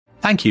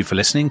Thank you for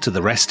listening to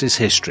The Rest is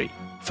History.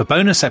 For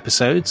bonus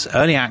episodes,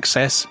 early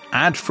access,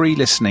 ad-free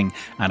listening,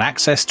 and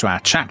access to our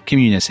chat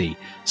community,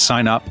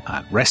 sign up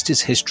at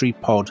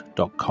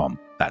restishistorypod.com.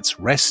 That's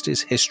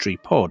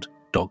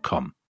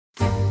restishistorypod.com.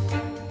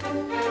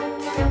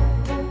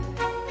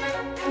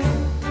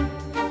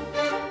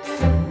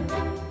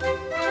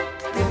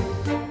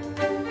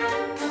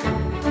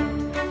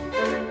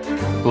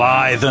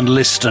 Lithe and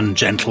listen,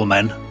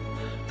 gentlemen,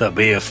 that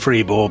be of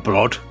freebore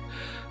blood.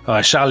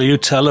 I shall you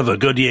tell of a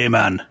good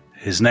yeoman.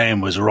 His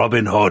name was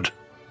Robin Hood.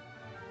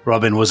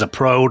 Robin was a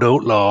proud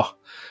outlaw,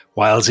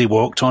 whiles he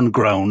walked on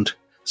ground,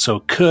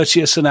 so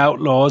courteous an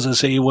outlaws as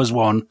he was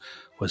one,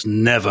 was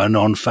never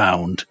none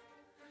found.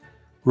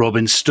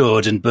 Robin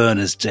stood in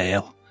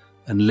Berners-dale,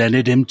 and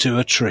leaned him to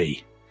a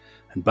tree,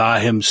 and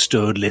by him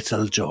stood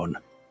Little John,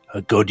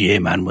 a good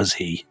yeoman was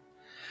he.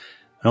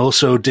 And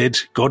also did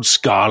good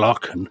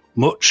Scarlock, and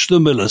Much the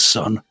miller's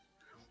son.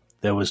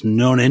 There was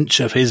none inch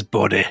of his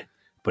body,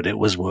 but it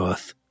was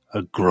worth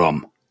a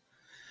grum.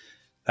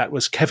 That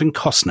was Kevin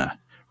Costner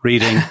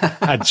reading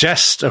A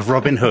Jest of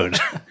Robin Hood.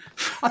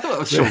 I thought that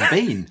was Sean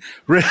Bean.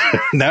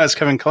 No, it's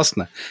Kevin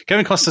Costner.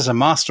 Kevin Costner's a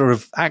master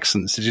of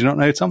accents. Did you not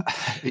know, Tom?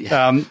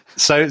 Yeah.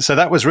 So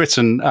that was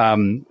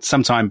written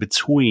sometime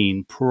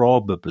between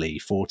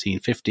probably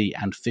 1450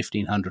 and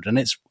 1500. And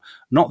it's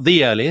not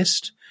the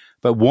earliest,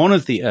 but one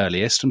of the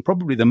earliest and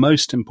probably the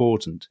most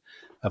important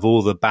of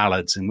all the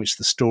ballads in which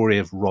the story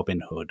of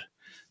Robin Hood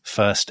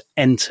first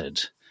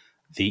entered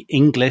the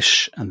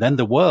English and then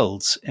the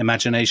world's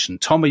imagination.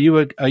 Tom, are you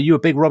a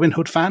big Robin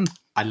Hood fan?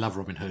 I love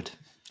Robin Hood.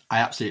 I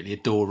absolutely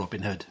adore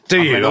Robin Hood.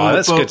 Do you? Oh,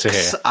 that's good to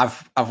hear.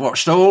 I've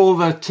watched all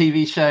the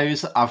TV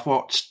shows. I've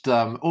watched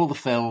all the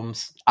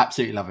films.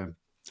 Absolutely love him.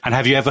 And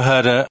have you ever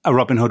heard a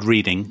Robin Hood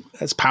reading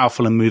as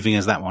powerful and moving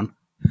as that one?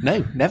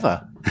 No,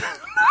 never.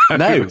 No,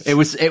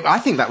 I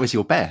think that was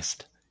your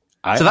best.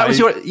 Because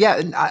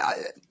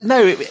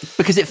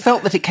it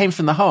felt that it came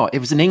from the heart. It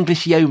was an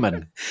English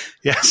yeoman.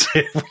 Yes,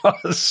 it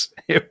was.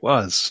 It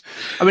was.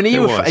 I mean,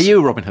 are you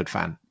a Robin Hood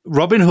fan?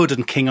 Robin Hood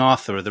and King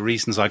Arthur are the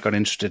reasons I got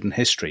interested in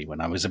history when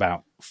I was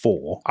about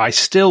 4. I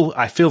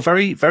feel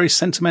very, very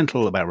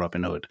sentimental about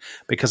Robin Hood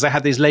because I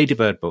had these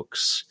Ladybird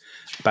books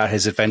about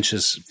his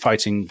adventures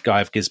fighting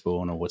Guy of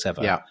Gisborne or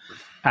whatever. Yeah.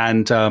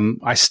 And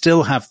I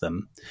still have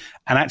them.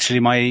 And actually,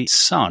 my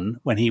son,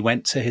 when he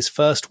went to his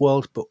first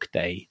World Book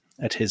Day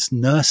at his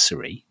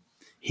nursery,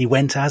 he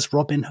went as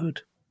Robin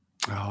Hood.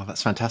 Oh,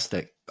 that's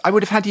fantastic. I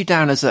would have had you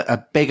down as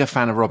a bigger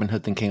fan of Robin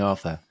Hood than King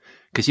Arthur,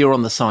 because you're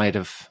on the side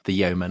of the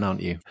yeoman,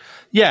 aren't you?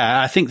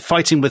 Yeah, I think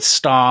fighting with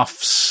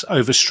staffs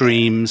over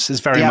streams is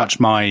very much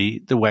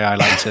the way I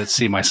like to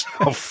see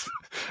myself.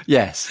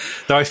 Yes.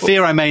 Though I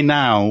fear I may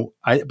now,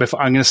 I'm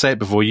going to say it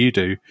before you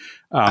do,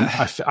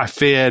 I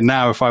fear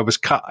now if I was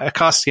a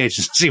casting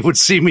agency would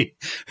see me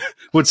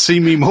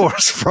more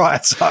as Friar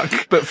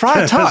Tuck. But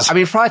Friar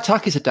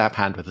Tuck is a dab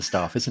hand with the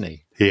staff, isn't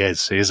he? He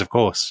is, of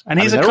course. And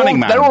he's a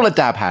cunning man. They're all a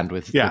dab hand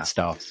with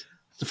staffs.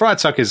 The Friar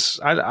Tuck is,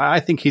 I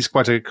think he's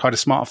quite a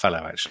smart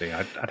fellow, actually.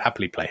 I'd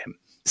happily play him.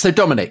 So,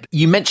 Dominic,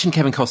 you mentioned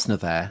Kevin Costner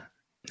there.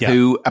 Yeah.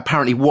 Who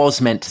apparently was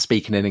meant to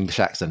speak in an English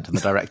accent, and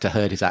the director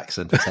heard his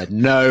accent and said,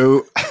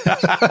 no.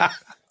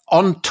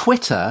 On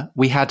Twitter,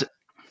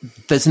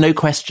 there's no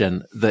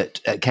question that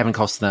Kevin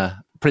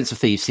Costner, Prince of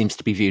Thieves, seems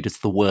to be viewed as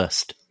the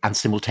worst and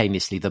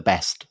simultaneously the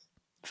best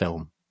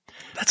film.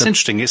 That's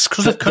interesting. It's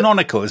because of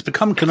canonical. It's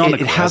become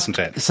canonical, hasn't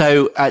it?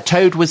 So,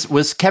 Toad,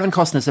 was Kevin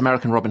Costner's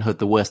American Robin Hood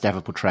the worst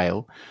ever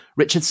portrayal?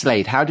 Richard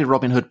Slade, how did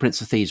Robin Hood,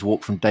 Prince of Thieves,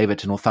 walk from Dover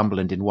to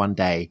Northumberland in one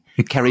day?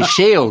 Kerry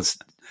Shields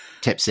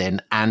tips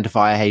in, and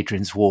via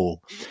Hadrian's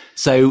Wall.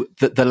 So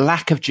the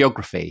lack of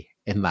geography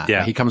in that.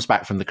 Yeah. He comes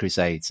back from the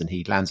Crusades and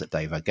he lands at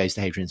Dover, goes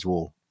to Hadrian's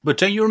Wall. But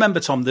don't you remember,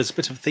 Tom, there's a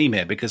bit of a theme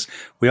here because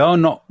we are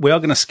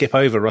going to skip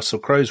over Russell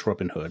Crowe's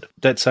Robin Hood.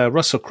 That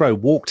Russell Crowe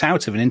walked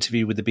out of an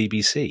interview with the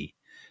BBC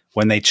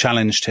when they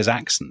challenged his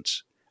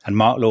accent. And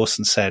Mark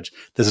Lawson said,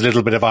 there's a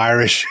little bit of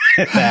Irish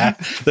in there.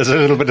 There's a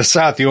little bit of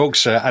South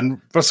Yorkshire.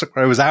 And Russell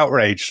Crowe was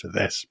outraged at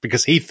this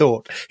because he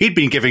thought he'd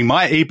been doing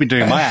my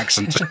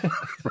accent.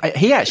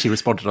 He actually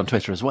responded on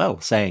Twitter as well,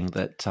 saying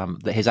that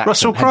that his accent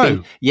Russell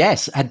Crowe,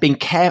 had been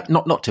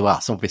not to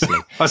us, obviously.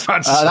 I was about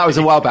to say. That was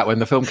a while back when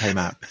the film came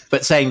out,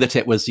 but saying that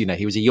it was,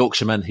 he was a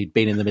Yorkshireman who'd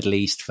been in the Middle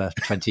East for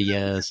 20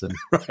 years, and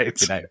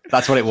right,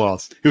 that's what it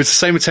was. It was the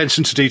same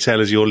attention to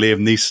detail as your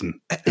Liam Neeson.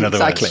 In other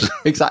words.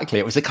 Exactly.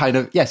 It was a kind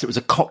of it was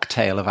a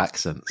cocktail of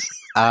accents.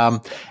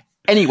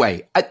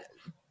 Anyway,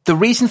 the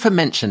reason for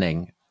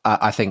mentioning,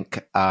 I think,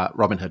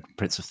 Robin Hood,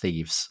 Prince of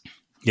Thieves,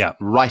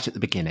 right at the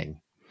beginning,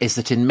 is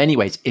that in many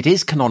ways it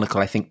is canonical,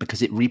 I think,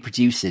 because it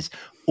reproduces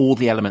all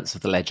the elements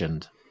of the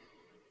legend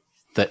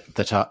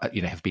that are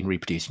have been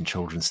reproduced in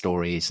children's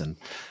stories and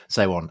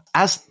so on.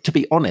 As, to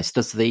be honest,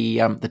 does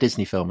the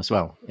Disney film as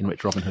well, in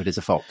which Robin Hood is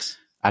a fox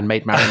and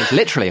Maid Marian is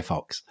literally a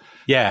fox.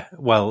 Yeah,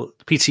 well,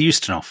 Peter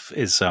Ustinov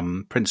is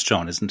Prince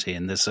John, isn't he?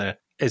 And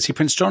is he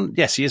Prince John?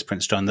 Yes, he is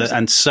Prince John.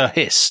 And Sir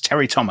Hiss,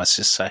 Terry Thomas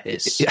is Sir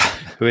Hiss,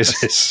 who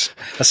is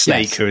a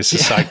snake, who is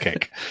his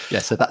sidekick. Yeah,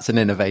 so that's an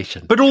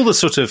innovation. But all the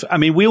sort of,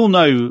 we all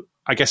know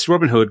I guess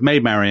Robin Hood,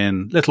 Maid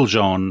Marian, Little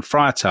John,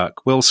 Friar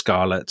Tuck, Will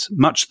Scarlet,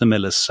 Much the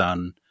Miller's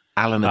Son,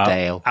 Alan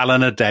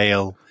a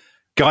Dale,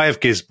 Guy of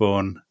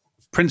Gisborne,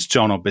 Prince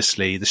John,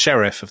 obviously, the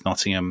Sheriff of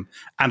Nottingham,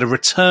 and a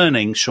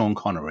returning Sean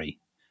Connery,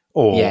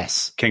 or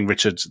King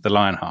Richard the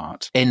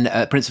Lionheart. In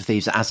Prince of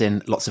Thieves, as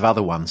in lots of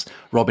other ones,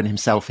 Robin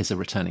himself is a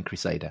returning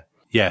crusader.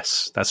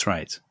 Yes, that's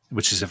right,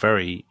 which is a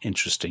very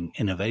interesting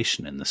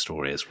innovation in the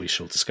story, as we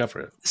shall discover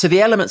it. So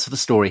the elements of the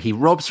story: he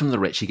robs from the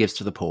rich, he gives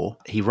to the poor,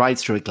 he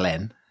rides through a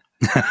glen.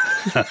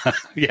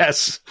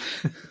 Yes.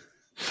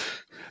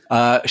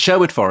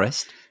 Sherwood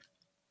Forest.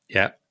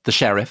 Yeah. The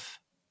Sheriff.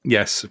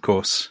 Yes, of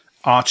course.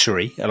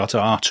 Archery, a lot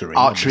of archery.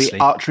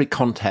 Archery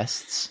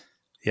contests.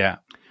 Yeah.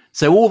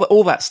 So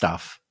all that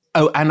stuff.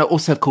 Oh, and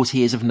also, of course,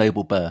 he is of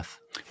noble birth.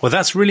 Well,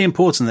 that's really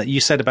important that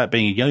you said about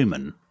being a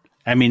yeoman.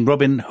 I mean,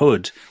 Robin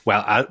Hood,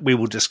 well, we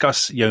will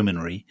discuss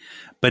yeomanry,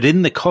 but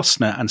in the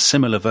Costner and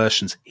similar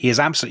versions, he is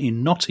absolutely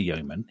not a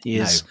yeoman. He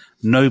is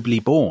nobly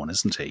born,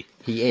 isn't he?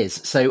 He is.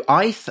 So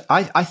I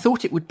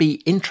thought it would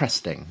be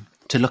interesting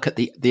to look at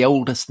the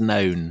oldest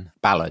known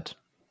ballad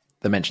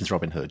that mentions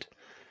Robin Hood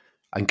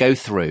and go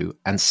through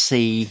and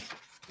see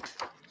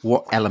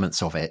what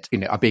elements of it,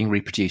 are being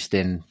reproduced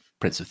in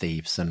Prince of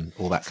Thieves and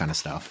all that kind of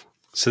stuff.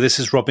 So this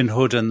is Robin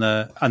Hood and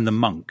the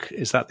Monk.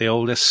 Is that the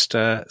oldest?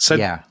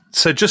 Yeah.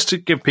 So just to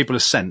give people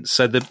a sense,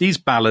 so these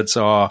ballads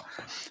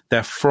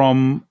they're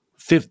from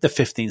the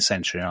 15th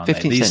century, aren't they?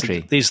 15th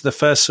century. These are the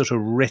first sort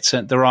of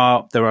written. There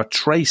are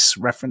trace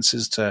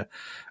references to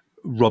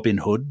Robin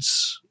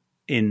Hoods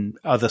in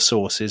other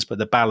sources, but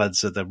the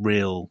ballads are the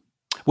real.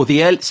 Well,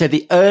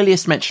 the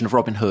earliest mention of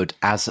Robin Hood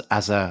as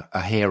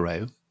a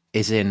hero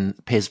is in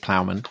Piers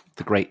Plowman,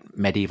 the great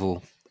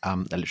medieval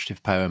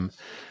alliterative poem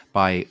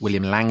by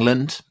William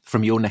Langland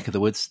from your neck of the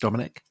woods,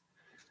 Dominic.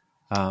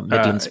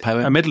 Midland's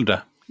poem. A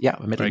Midlander. Yeah,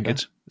 a Midlander. Very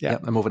good. Yeah,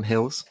 the Malvern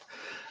Hills.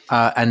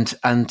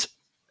 And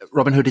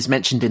Robin Hood is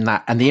mentioned in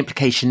that, and the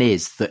implication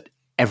is that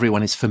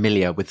everyone is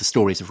familiar with the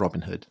stories of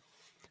Robin Hood.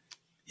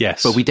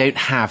 Yes. But we don't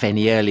have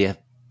any earlier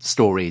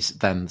stories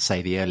than,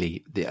 say, the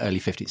early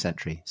 15th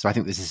century. So I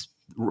think this is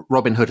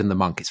Robin Hood and the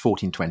Monk. It's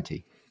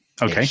 1420.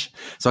 Okay.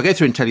 So I'll go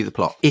through and tell you the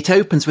plot. It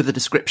opens with a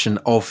description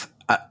of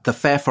the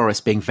fair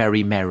forest being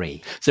very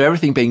merry. So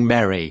everything being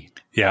merry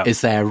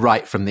is there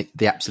right from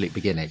the absolute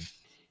beginning.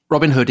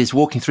 Robin Hood is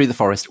walking through the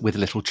forest with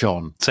Little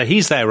John. So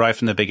he's there right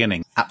from the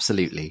beginning.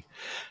 Absolutely.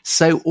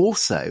 So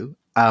also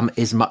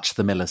is Much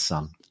the Miller's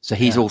Son. So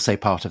he's also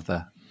part of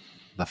the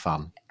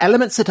fun.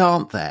 Elements that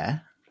aren't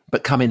there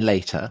but come in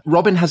later.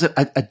 Robin has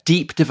a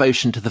deep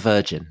devotion to the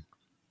Virgin.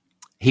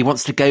 He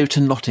wants to go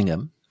to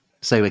Nottingham.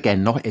 So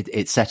again,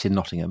 it's set in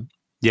Nottingham.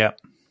 Yeah.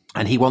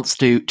 And he wants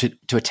to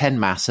attend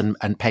Mass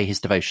and pay his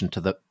devotion to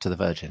the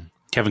Virgin.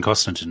 Kevin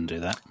Costner didn't do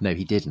that. No,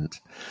 he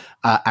didn't.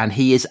 And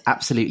he is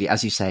absolutely,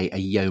 as you say, a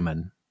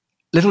yeoman.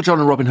 Little John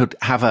and Robin Hood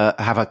have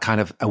a kind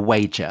of a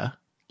wager.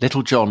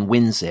 Little John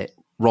wins it.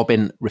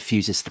 Robin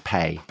refuses to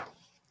pay.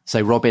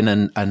 So Robin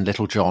and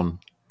Little John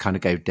kind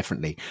of go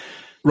differently.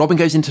 Robin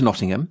goes into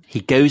Nottingham. He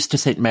goes to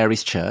St.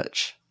 Mary's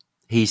Church.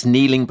 He's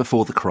kneeling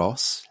before the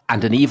cross,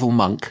 and an evil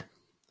monk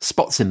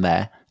spots him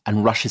there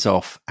and rushes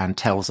off and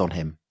tells on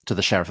him to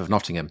the Sheriff of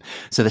Nottingham.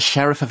 So the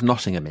Sheriff of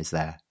Nottingham is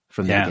there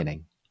from the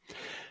beginning.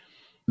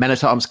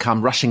 Men-at-arms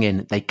come rushing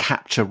in. They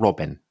capture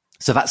Robin.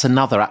 So that's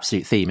another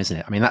absolute theme, isn't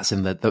it? I mean, that's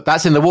in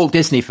the Walt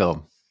Disney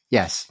film.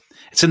 Yes.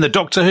 It's in the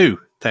Doctor Who.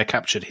 They're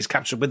captured. He's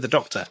captured with the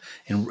Doctor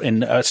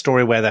in a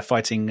story where they're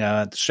fighting.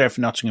 The Sheriff of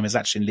Nottingham is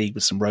actually in league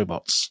with some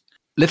robots.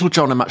 Little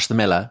John and Much the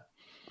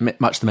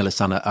Miller's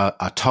Son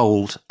are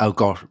told, oh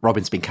God,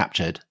 Robin's been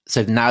captured.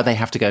 So now they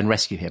have to go and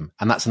rescue him.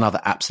 And that's another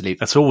absolute...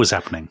 That's always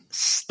happening.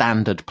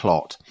 Standard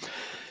plot.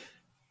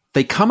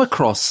 They come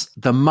across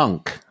the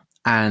monk,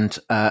 and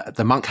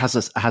the monk has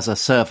a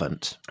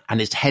servant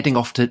and is heading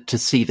off to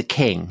see the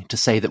king to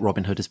say that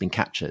Robin Hood has been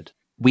captured.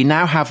 We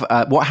now have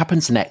what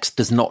happens next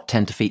does not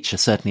tend to feature,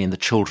 certainly in the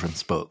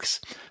children's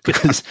books,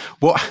 because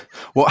what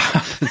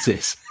happens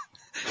is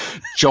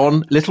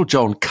Little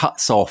John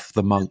cuts off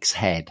the monk's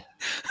head.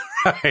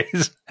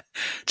 Right.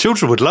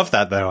 Children would love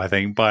that, though, I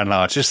think, by and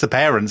large. Just the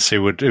parents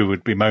who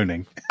would be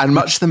moaning. And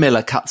Much the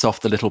Miller cuts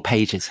off the little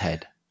page's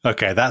head.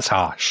 Okay, that's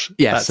harsh.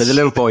 Yes, so the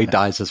little boy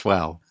dies as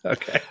well.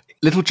 Okay.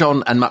 Little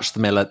John and Much the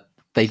Miller,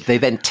 they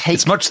then take...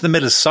 It's Much the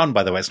Miller's Son,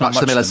 by the way. It's not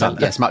Much the Miller's Son.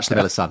 Yes, Much the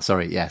Miller's Son.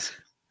 Sorry, yes.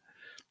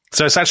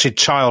 So it's actually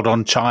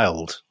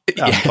child-on-child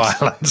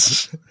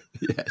violence.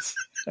 Yes,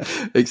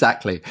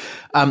 exactly.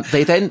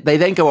 They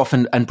then go off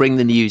and bring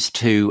the news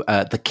to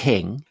the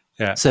king.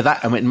 Yeah. So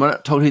that, I mean, we're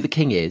not told who the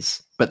king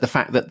is, but the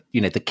fact that,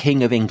 the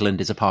King of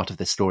England is a part of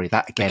this story,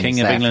 that again the King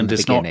is of there England from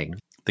the beginning.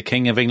 The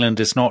King of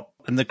England is not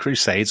in the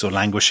Crusades or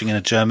languishing in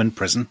a German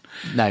prison.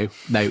 No,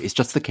 it's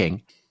just the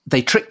king.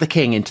 They trick the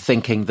king into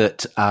thinking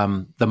that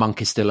the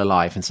monk is still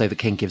alive, and so the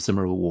king gives them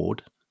a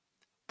reward.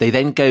 They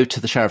then go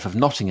to the Sheriff of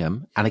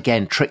Nottingham and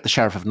again trick the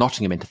Sheriff of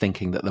Nottingham into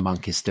thinking that the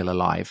monk is still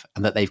alive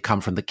and that they've come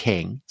from the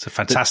king. It's a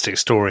fantastic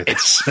story.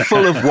 It's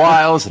full of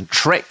wiles and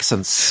tricks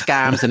and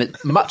scams, and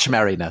it's much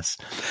merriness.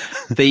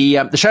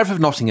 The Sheriff of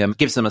Nottingham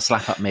gives them a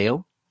slap-up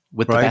meal.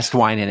 with the best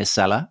wine in his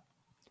cellar.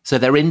 So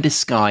they're in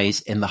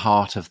disguise in the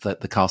heart of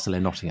the castle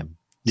in Nottingham.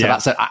 So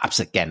that's,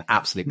 again,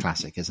 absolute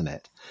classic, isn't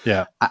it?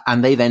 Yeah.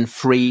 And they then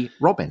free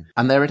Robin,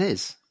 and there it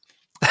is.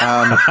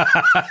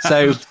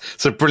 So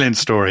it's a brilliant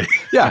story.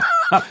 Yeah.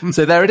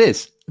 So there it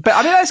is. But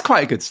I mean, that's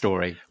quite a good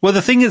story. Well,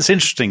 the thing that's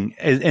interesting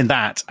in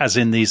that, as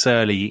in these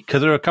early,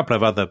 because there are a couple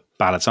of other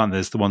ballads, aren't there?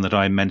 There's the one that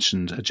I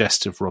mentioned, A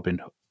Jest of Robin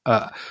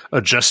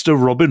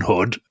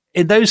Hood.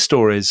 In those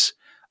stories,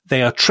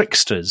 they are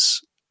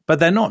tricksters, but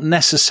they're not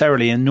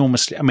necessarily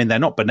enormously, I mean, they're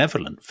not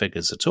benevolent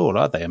figures at all,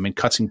 are they? I mean,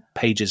 cutting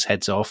pages'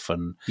 heads off,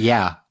 and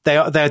they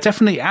are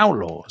definitely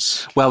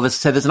outlaws. Well,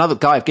 there's another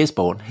Guy of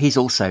Gisborne. He's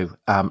also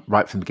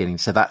right from the beginning.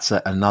 So that's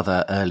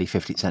another early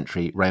 15th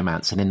century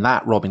romance. And in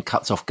that, Robin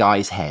cuts off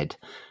Guy's head,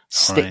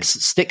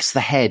 sticks the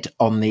head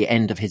on the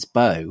end of his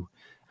bow,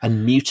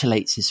 and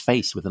mutilates his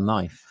face with a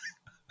knife.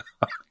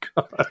 Oh,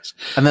 God.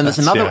 And then there's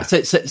another.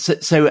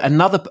 So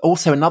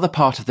another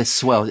part of this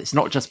swell. It's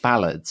not just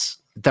ballads.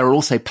 There are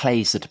also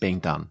plays that are being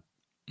done.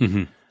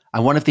 Mm-hmm.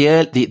 And one of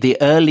the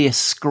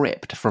earliest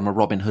script from a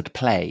Robin Hood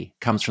play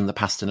comes from the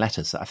Paston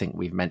Letters that I think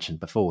we've mentioned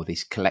before,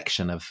 this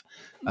collection of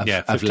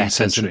letters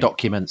century. and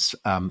documents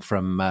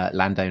from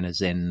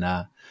landowners in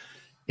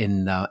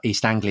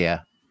East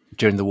Anglia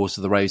during the Wars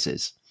of the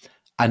Roses.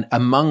 And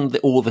among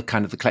all the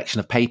kind of the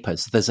collection of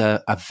papers, there's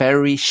a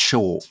very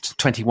short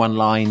 21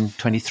 line,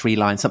 23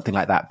 line, something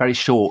like that, very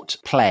short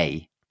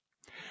play.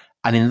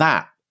 And in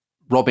that,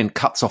 Robin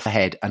cuts off a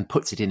head and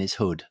puts it in his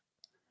hood.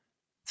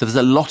 So there's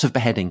a lot of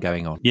beheading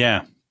going on.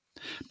 Yeah.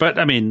 But,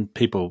 I mean,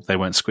 they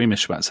weren't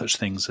squeamish about such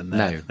things in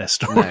their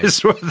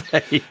stories, were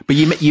they? But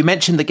you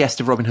mentioned The Guest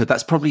of Robin Hood.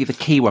 That's probably the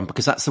key one,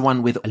 because that's the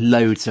one with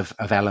loads of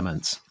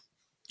elements.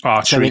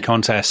 Archery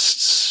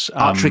contests.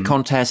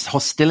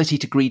 Hostility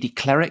to greedy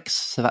clerics.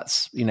 So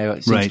that's,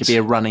 it seems to be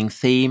a running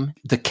theme.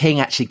 The king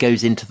actually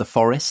goes into the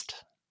forest,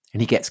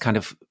 and he gets kind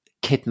of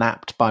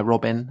kidnapped by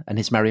Robin and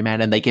his merry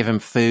men, and they give him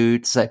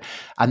food. So,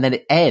 and then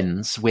it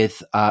ends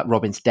with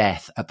Robin's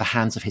death at the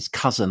hands of his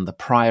cousin, the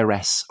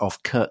prioress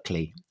of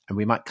Kirkley. And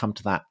we might come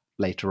to that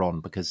later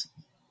on, because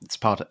it's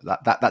part of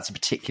that's a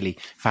particularly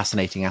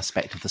fascinating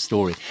aspect of the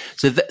story.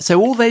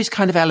 So all those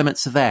kind of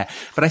elements are there,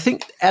 but I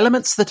think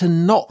elements that are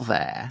not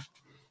there.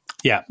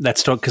 Yeah,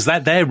 let's talk, because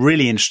they're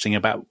really interesting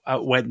about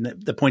when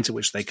the point at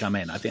which they come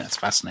in. I think that's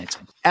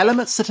fascinating.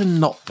 Elements that are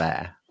not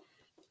there.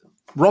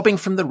 Robbing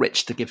from the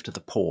rich to give to the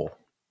poor.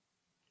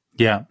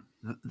 Yeah.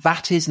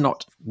 That is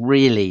not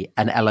really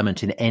an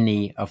element in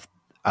any of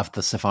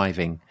the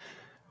surviving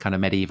kind of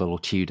medieval or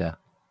Tudor.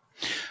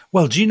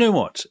 Well, do you know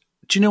what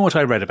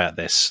I read about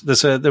this?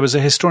 There was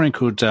a historian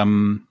called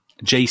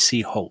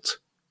J.C. Holt.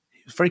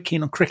 He was very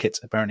keen on cricket,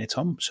 apparently,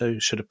 Tom, so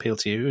should appeal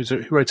to you,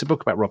 who wrote a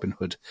book about Robin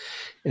Hood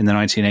in the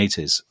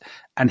 1980s.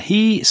 And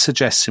he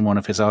suggests in one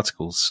of his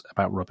articles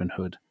about Robin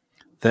Hood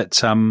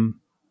that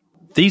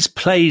these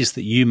plays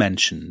that you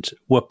mentioned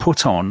were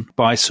put on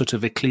by sort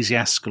of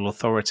ecclesiastical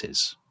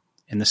authorities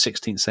in the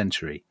 16th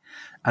century.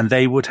 And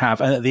they would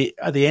have, at the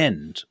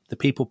end, the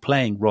people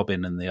playing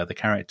Robin and the other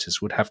characters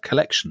would have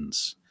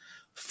collections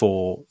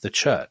for the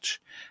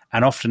church.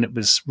 And often it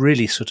was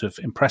really sort of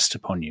impressed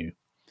upon you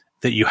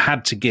that you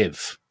had to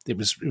give. There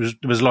was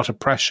a lot of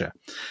pressure.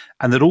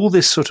 And that all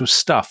this sort of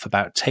stuff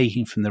about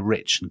taking from the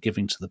rich and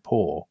giving to the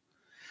poor,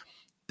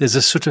 there's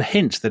a sort of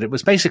hint that it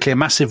was basically a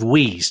massive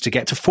wheeze to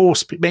get to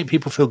make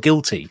people feel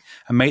guilty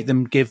and make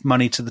them give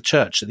money to the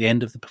church at the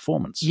end of the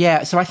performance.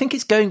 Yeah, so I think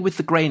it's going with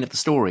the grain of the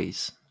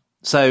stories.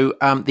 So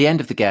the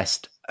end of The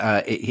Guest,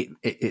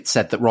 it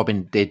said that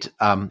Robin did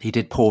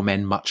poor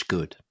men much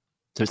good.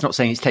 So it's not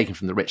saying he's taken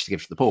from the rich to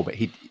give to the poor, but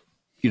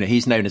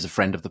he's known as a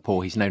friend of the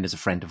poor. He's known as a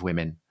friend of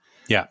women.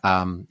 Yeah.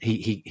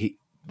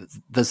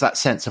 There's that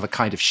sense of a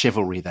kind of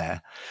chivalry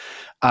there.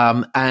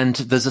 And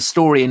there's a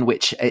story in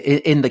which,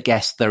 in The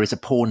Guest, there is a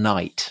poor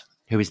knight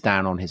who is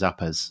down on his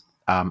uppers,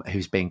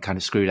 who's being kind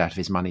of screwed out of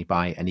his money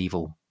by an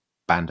evil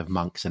band of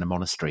monks in a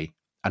monastery.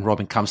 And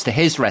Robin comes to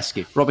his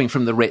rescue, robbing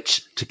from the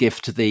rich to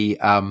give to the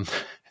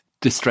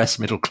distressed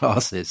middle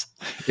classes.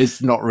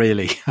 Is not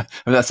really. I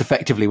mean, that's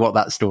effectively what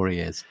that story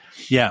is.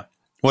 Yeah.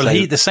 Well,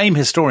 the same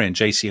historian,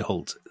 J.C.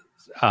 Holt,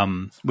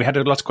 we had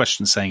a lot of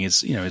questions saying,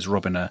 is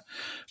Robin a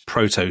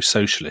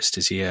proto-socialist?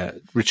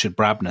 Richard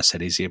Brabner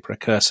said, is he a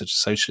precursor to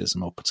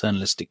socialism or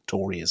paternalistic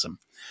Toryism?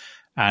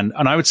 And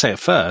I would say at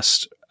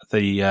first,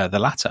 the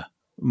latter.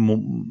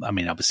 I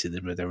mean, obviously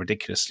they're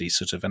ridiculously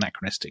sort of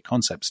anachronistic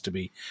concepts to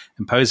be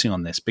imposing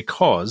on this,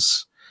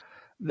 because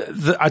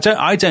I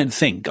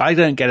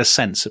don't get a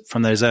sense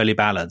from those early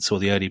ballads or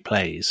the early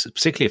plays,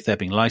 particularly if they're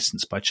being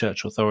licensed by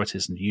church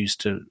authorities and used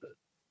to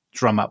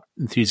drum up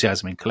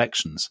enthusiasm in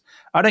collections.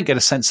 I don't get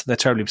a sense that they're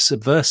terribly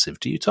subversive.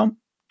 Do you, Tom?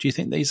 Do you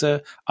think these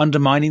are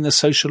undermining the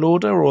social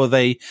order, or are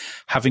they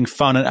having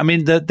fun? I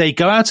mean, they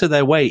go out of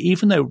their way,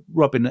 even though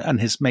Robin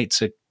and his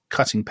mates are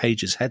cutting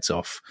pages' heads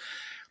off.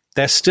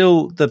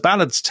 The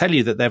ballads tell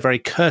you that they're very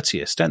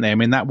courteous, don't they? I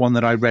mean, that one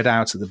that I read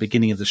out at the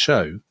beginning of the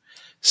show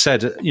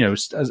said,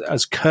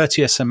 as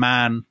courteous a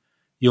man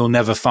you'll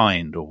never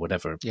find, or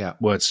whatever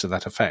words to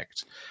that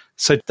effect.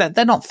 So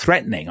they're not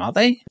threatening, are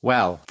they?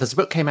 Well, there's a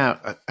book came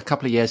out a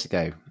couple of years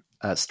ago,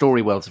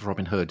 Story Worlds of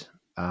Robin Hood,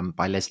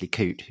 by Leslie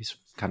Coote, who's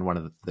kind of one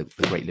of the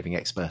great living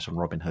experts on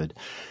Robin Hood.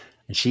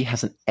 And she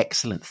has an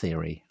excellent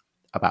theory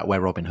about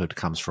where Robin Hood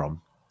comes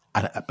from.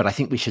 But I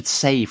think we should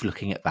save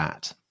looking at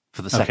that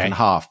for the second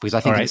half, because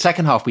I think in the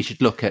second half we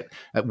should look at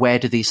where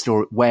do these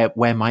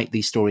where might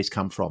these stories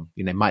come from?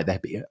 You know, might there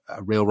be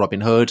a real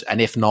Robin Hood,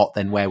 and if not,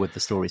 then where would the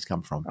stories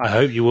come from? I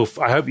hope you will.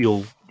 I hope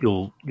you'll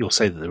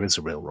say that there is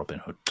a real Robin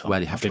Hood, Tom.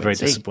 Well, you have to be very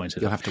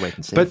disappointed. You'll have to wait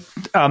and see. But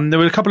there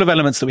were a couple of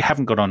elements that we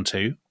haven't got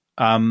onto.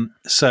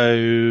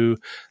 So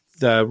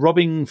the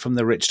robbing from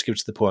the rich to give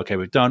to the poor. Okay,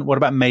 we've done. What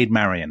about Maid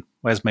Marian?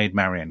 Where's Maid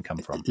Marian come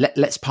from?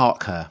 Let's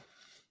park her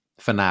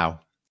for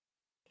now.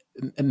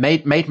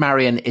 Maid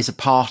Marian is a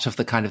part of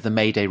the kind of the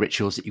May Day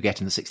rituals that you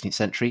get in the 16th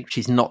century.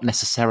 She's not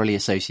necessarily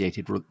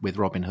associated with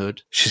Robin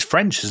Hood. She's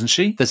French, isn't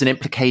she? There's an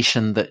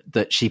implication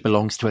that she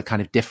belongs to a kind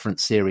of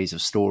different series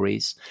of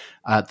stories.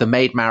 The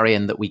Maid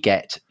Marian that we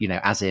get, you know,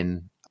 as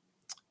in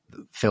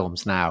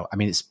films now, I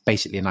mean, it's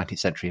basically a 19th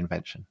century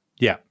invention.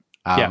 Yeah.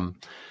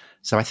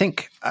 So I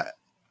think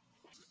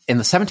in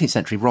the 17th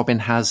century, Robin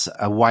has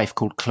a wife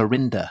called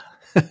Clorinda,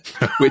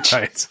 which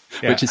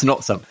is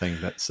not something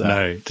that's...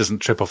 no, it doesn't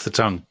trip off the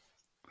tongue.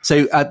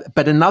 So,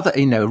 but another,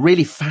 you know,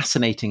 really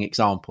fascinating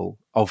example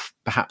of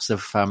perhaps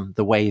of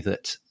the way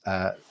that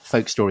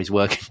folk stories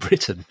work in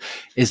Britain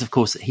is, of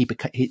course,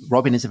 that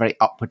Robin is a very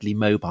upwardly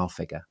mobile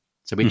figure.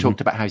 So we talked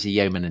about how he's a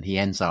yeoman and he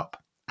ends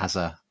up as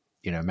a,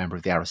 you know, member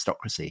of the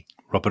aristocracy.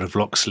 Robert of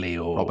Locksley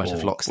or all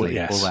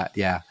that,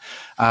 yeah.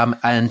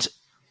 And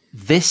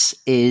this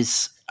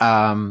is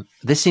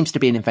this seems to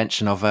be an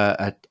invention of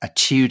a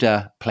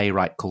Tudor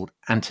playwright called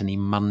Anthony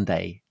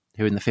Munday,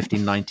 who in the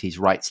 1590s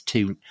writes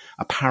two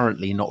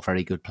apparently not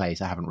very good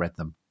plays. I haven't read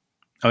them.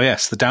 Oh,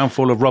 yes. The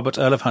Downfall of Robert,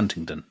 Earl of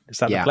Huntingdon. Is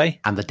that the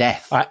play? And the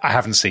death. I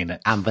haven't seen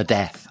it. And the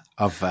death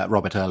of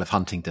Robert, Earl of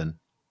Huntingdon.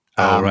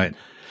 Right.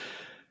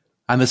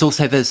 And there's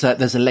also, there's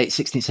a late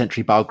 16th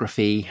century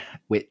biography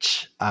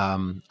which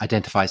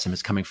identifies him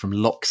as coming from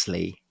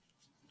Locksley.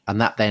 And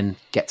that then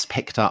gets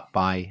picked up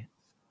by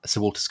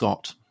Sir Walter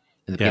Scott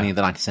in the beginning of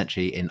the 19th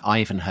century in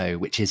Ivanhoe,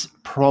 which is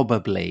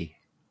probably,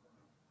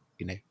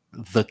 you know,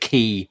 the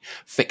key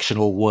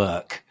fictional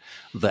work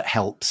that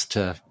helps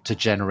to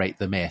generate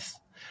the myth.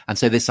 And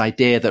so this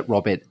idea that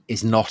Robin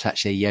is not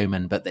actually a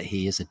yeoman, but that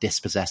he is a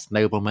dispossessed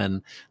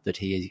nobleman, that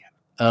he is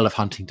Earl of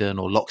Huntingdon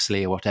or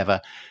Locksley or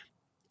whatever,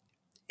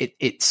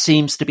 it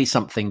seems to be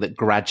something that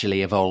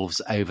gradually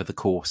evolves over the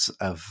course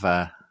of...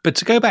 But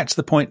to go back to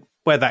the point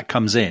where that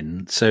comes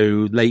in,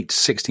 so late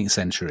 16th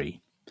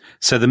century,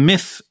 so the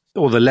myth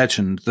or the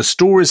legend, the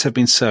stories have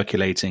been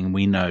circulating,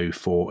 we know,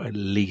 for at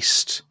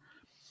least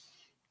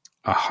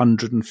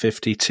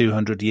 150,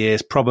 200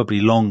 years,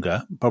 probably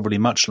longer, probably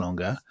much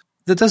longer.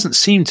 There doesn't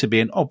seem to be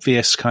an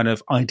obvious kind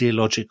of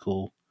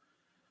ideological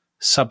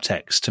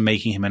subtext to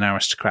making him an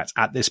aristocrat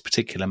at this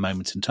particular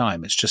moment in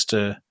time. It's just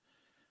a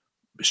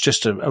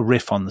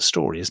riff on the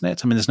story, isn't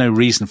it? I mean, there's no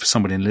reason for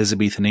somebody in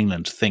Elizabethan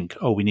England to think,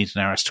 oh, we need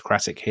an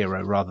aristocratic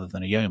hero rather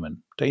than a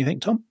yeoman. Don't you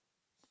think, Tom?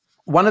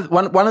 One of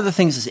the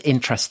things that's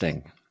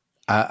interesting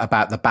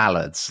about the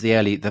ballads, the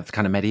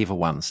kind of medieval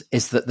ones,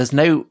 is that there's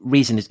no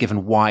reason is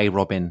given why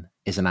Robin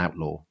is an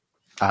outlaw.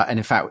 And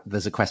in fact,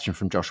 there's a question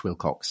from Josh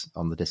Wilcox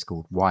on the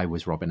Discord. Why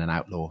was Robin an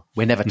outlaw?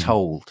 We're never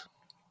told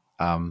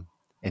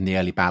in the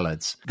early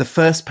ballads. The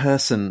first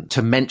person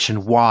to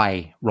mention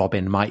why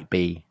Robin might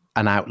be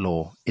an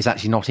outlaw is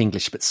actually not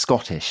English, but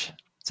Scottish.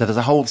 So there's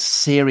a whole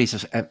series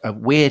of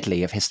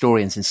weirdly, of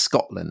historians in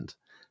Scotland,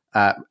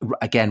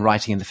 again,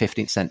 writing in the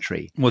 15th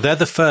century. Well, they're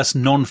the first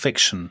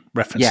non-fiction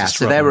references. Yeah,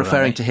 so they're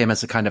referring to him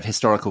as a kind of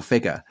historical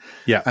figure.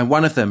 Yeah. And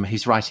one of them,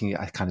 who's writing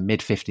a kind of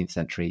mid-15th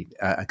century,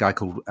 a guy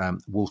called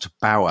Walter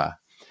Bower,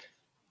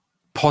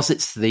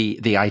 posits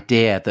the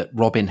idea that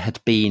Robin had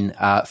been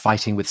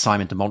fighting with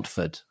Simon de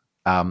Montfort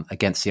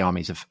against the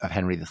armies of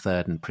Henry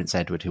III and Prince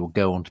Edward, who will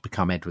go on to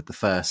become Edward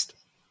I.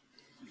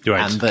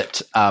 Right. And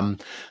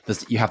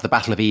that you have the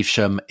Battle of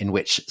Evesham, in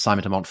which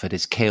Simon de Montfort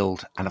is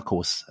killed and, of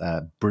course,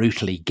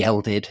 brutally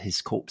gelded.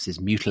 His corpse is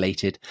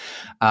mutilated.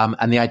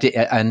 And the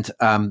idea, and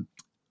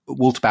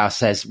Walter Bower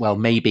says, well,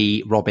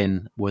 maybe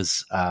Robin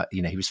was,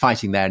 he was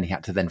fighting there, and he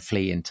had to then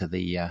flee into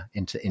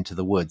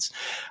the woods.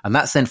 And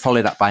that's then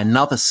followed up by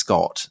another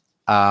Scot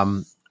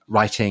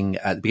writing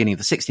at the beginning of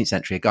the 16th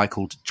century, a guy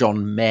called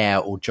John Mayer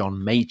or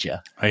John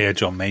Major. Oh yeah,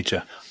 John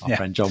Major, our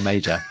friend John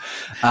Major,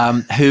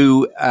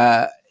 who.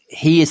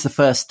 He is the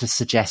first to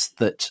suggest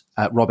that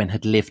Robin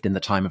had lived in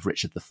the time of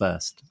Richard I,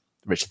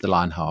 Richard the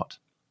Lionheart.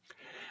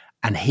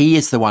 And he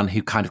is the one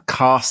who kind of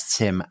casts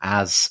him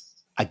as,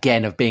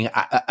 again, of being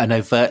an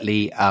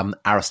overtly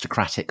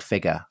aristocratic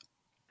figure.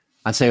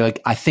 And so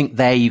I think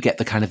there you get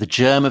the kind of the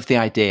germ of the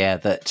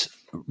idea that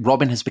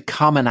Robin has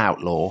become an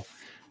outlaw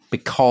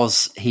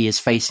because he is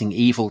facing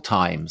evil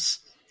times.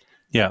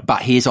 Yeah.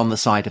 But he is on the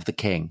side of the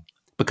king.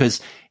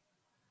 Because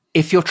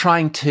if you're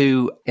trying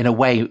to, in a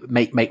way,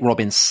 make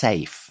Robin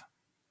safe,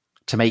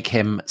 to make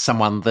him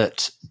someone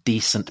that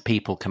decent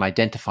people can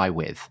identify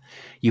with,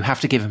 you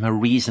have to give him a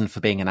reason for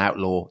being an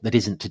outlaw that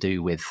isn't to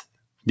do with,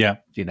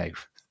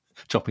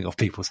 chopping off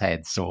people's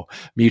heads or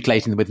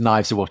mutilating them with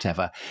knives or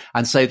whatever.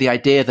 And so the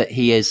idea that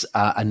he is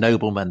a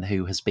nobleman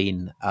who has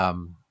been,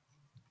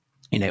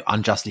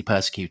 unjustly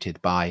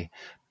persecuted by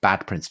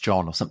Bad Prince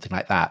John or something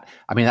like that,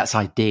 I mean, that's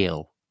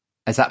ideal.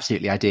 It's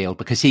absolutely ideal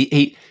because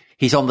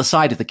he's on the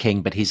side of the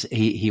king, but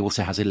he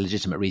also has a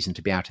legitimate reason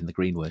to be out in the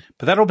greenwood.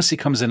 But that obviously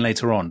comes in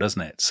later on,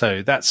 doesn't it?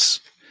 So that's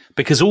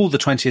because all the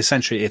 20th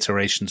century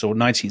iterations or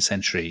 19th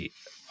century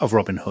of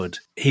Robin Hood,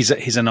 he's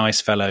a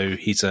nice fellow.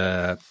 He's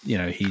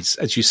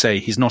as you say,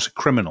 he's not a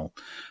criminal.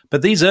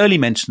 But these early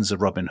mentions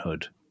of Robin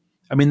Hood,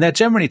 I mean, they're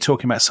generally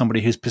talking about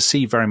somebody who's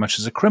perceived very much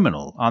as a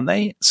criminal, aren't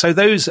they? So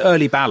those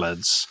early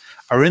ballads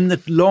are in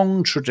the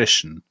long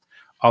tradition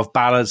of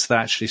ballads that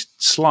actually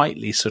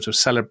slightly sort of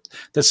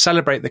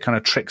celebrate the kind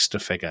of trickster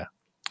figure,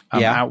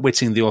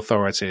 outwitting the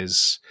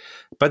authorities.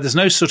 But there's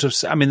no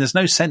there's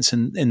no sense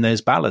in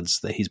those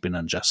ballads that he's been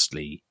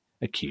unjustly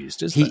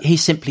accused, is there? He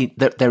simply,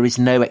 there is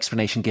no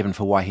explanation given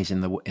for why he's in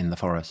the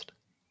forest.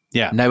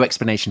 Yeah. No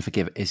explanation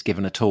is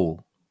given at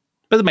all.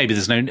 But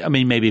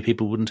maybe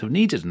people wouldn't have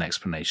needed an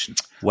explanation.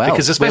 Well,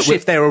 because especially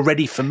if they're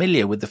already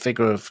familiar with the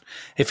figure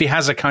if he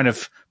has a kind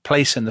of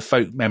place in the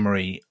folk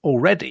memory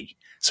already.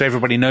 So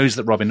everybody knows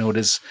that Robin Hood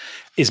is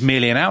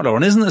merely an outlaw.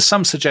 And isn't there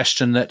some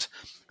suggestion that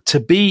to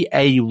be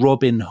a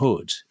Robin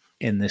Hood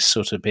in this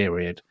sort of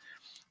period,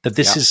 that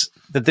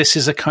this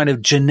is a kind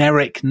of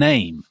generic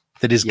name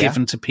that is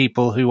given to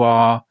people who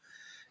are,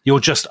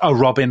 you're just a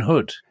Robin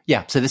Hood.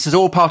 Yeah. So this is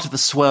all part of the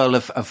swirl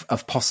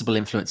of possible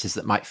influences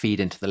that might feed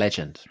into the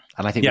legend.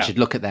 And I think we should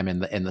look at them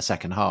in the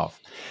second half.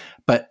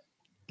 But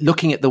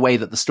looking at the way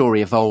that the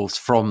story evolves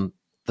from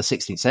the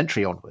 16th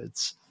century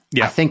onwards,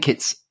 I think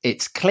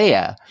it's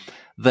clear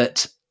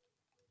that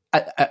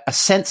a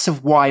sense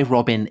of why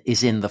Robin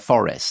is in the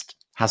forest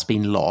has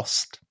been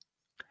lost,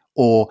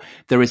 or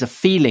there is a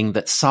feeling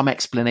that some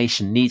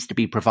explanation needs to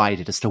be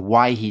provided as to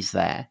why he's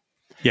there.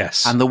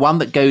 Yes. And the one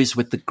that goes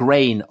with the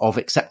grain of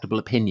acceptable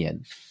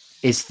opinion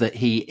is that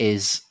he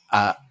is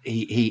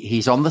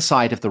he's on the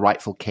side of the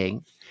rightful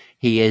king.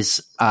 He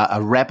is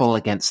a rebel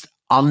against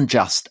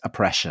unjust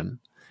oppression.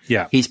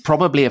 Yeah. He's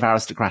probably of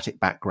aristocratic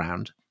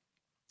background.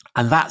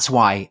 And that's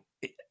why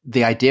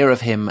the idea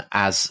of him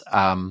as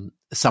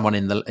someone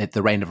in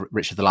the reign of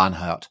Richard the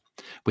Lionheart,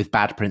 with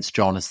Bad Prince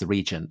John as the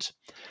regent,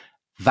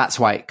 that's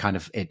why it kind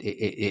of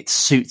it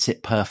suits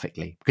it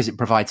perfectly, because it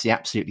provides the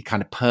absolutely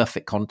kind of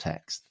perfect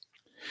context.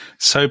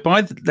 So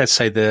by let's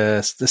say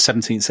the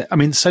 17th, I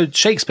mean, so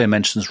Shakespeare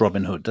mentions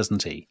Robin Hood,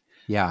 doesn't he?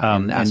 Yeah,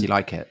 As You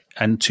Like It,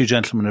 and Two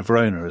Gentlemen of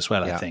Verona as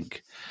well, I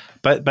think.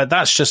 But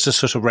that's just a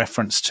sort of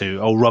reference to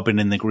Robin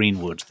in the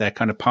Greenwood. They're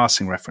kind of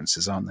passing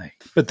references, aren't they?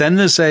 But then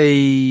there's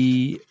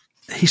he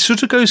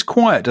sort of goes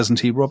quiet,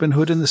 doesn't he? Robin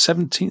Hood in the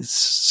 17th,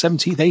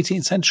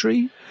 18th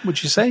century,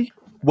 would you say?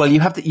 Well,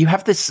 you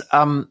have this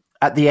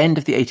at the end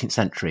of the 18th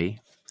century.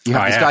 You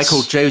have this guy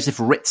called Joseph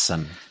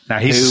Ritson. Now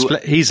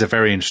he's a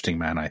very interesting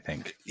man, I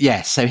think.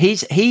 Yes, so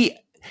he's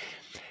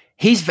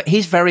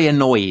very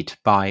annoyed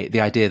by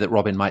the idea that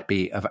Robin might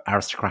be of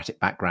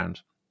aristocratic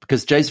background,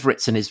 because Joseph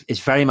Ritson is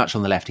very much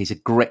on the left. He's a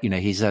great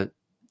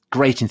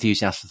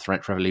enthusiast for the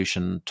French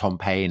Revolution, Tom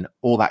Paine,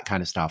 all that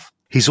kind of stuff.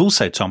 He's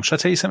also, Tom, shall I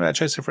tell you something about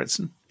Joseph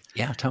Ritson?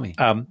 Yeah, tell me.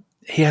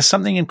 He has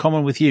something in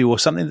common with you, or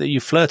something that you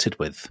flirted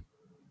with.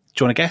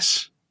 Do you want to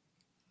guess?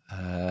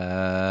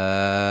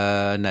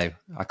 No,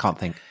 I can't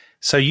think.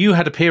 So you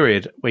had a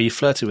period where you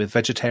flirted with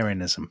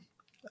vegetarianism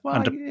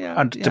under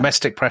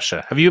domestic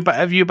pressure. Have you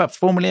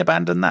formally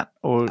abandoned that,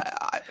 or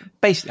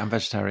basically I'm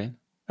vegetarian?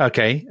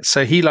 Okay,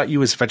 so he, like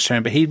you, was a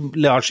vegetarian, but he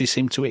largely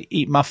seemed to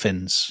eat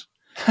muffins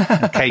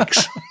and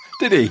cakes.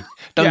 Did he?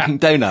 Dunkin'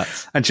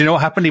 Donuts. And do you know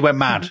what happened? He went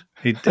mad.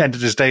 He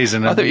ended his days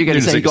in. I thought you were going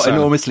to say he got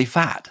enormously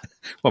fat.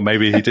 Well,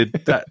 maybe he did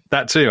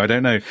that too. I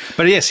don't know.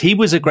 But yes, he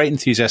was a great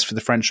enthusiast for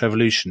the French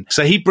Revolution.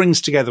 So he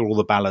brings together all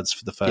the ballads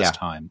for the first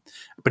time.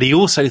 But he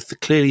also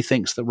clearly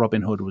thinks that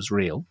Robin Hood was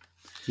real.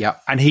 Yeah.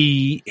 And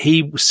he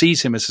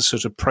sees him as a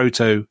sort of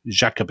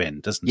proto-Jacobin,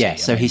 doesn't he? Yeah,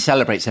 so he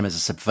celebrates him as a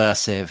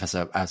subversive,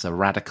 as a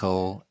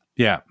radical.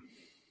 Yeah.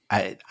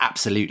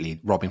 Absolutely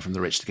robbing from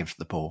the rich to give to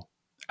the poor.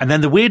 And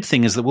then the weird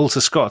thing is that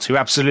Walter Scott, who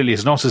absolutely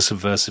is not a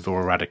subversive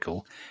or a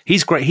radical,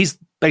 he's great. He's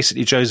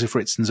basically Joseph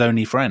Ritson's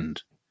only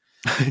friend.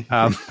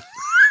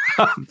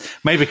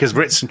 Maybe because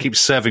Ritson keeps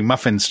serving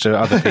muffins to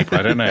other people.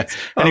 I don't know.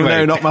 Anyway,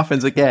 no, not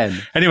muffins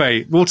again.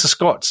 Anyway, Walter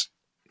Scott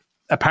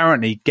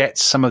apparently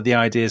gets some of the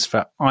ideas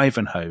for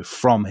Ivanhoe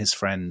from his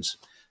friends,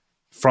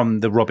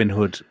 from the Robin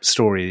Hood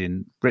story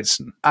in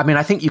Ritson. I mean,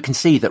 I think you can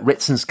see that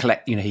Ritson's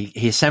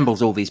he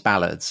assembles all these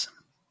ballads,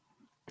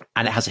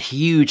 and it has a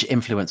huge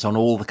influence on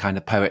all the kind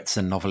of poets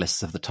and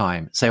novelists of the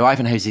time. So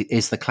Ivanhoe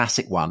is the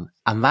classic one,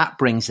 and that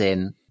brings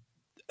in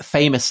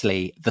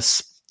famously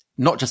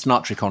not just an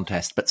archery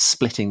contest, but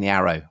splitting the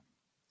arrow.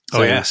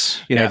 So,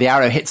 yes. The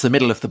arrow hits the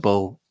middle of the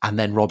bull, and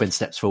then Robin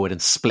steps forward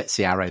and splits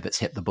the arrow that's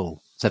hit the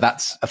bull. So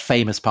that's a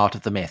famous part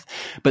of the myth.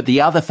 But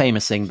the other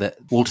famous thing that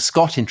Walter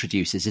Scott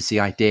introduces is the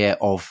idea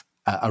of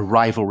a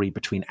rivalry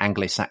between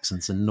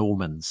Anglo-Saxons and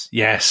Normans.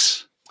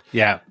 Yes.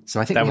 Yeah.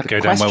 So I think that we would had go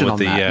a down well question with on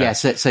the. that. Yeah.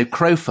 So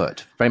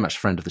Crowfoot, very much a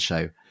friend of the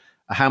show.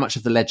 How much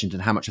of the legend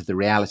and how much of the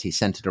reality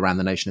centered around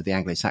the notion of the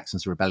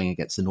Anglo-Saxons rebelling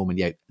against the Norman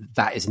yoke?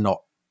 That is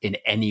not in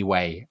any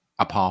way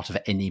a part of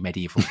any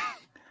medieval.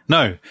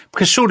 No,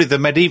 because surely the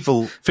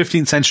medieval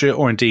 15th century,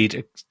 or indeed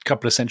a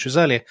couple of centuries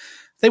earlier,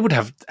 they would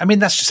have. I mean,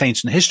 that's just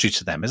ancient history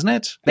to them, isn't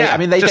it? They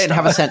don't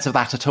have a sense of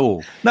that at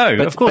all. No,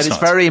 of course not.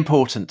 But it's very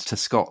important to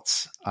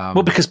Scots.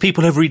 Well, because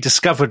people have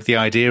rediscovered the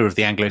idea of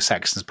the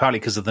Anglo-Saxons, partly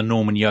because of the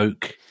Norman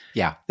yoke.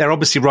 Yeah. They're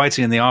obviously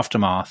writing in the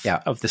aftermath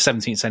of the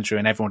 17th century,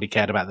 and everybody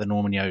cared about the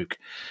Norman yoke.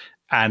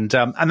 And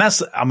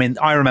that's, I mean,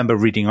 I remember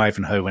reading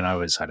Ivanhoe when I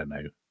was,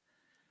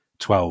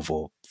 12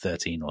 or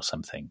 13 or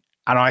something.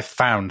 And I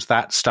found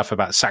that stuff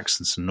about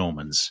Saxons and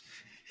Normans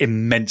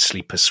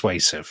immensely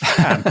persuasive.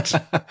 And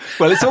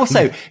well, it's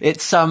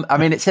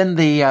in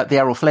the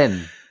Errol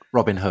Flynn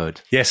Robin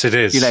Hood. Yes, it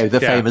is. The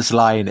famous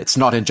line, it's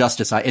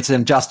injustice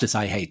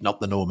I hate, not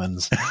the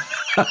Normans.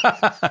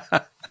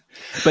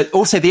 But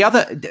also the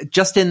other,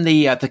 just in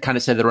the kind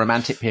of, the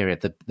Romantic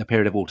period, the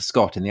period of Walter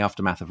Scott in the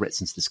aftermath of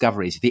Ritson's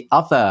discoveries, the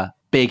other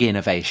big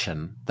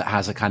innovation that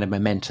has a kind of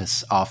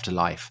momentous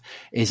afterlife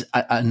is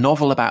a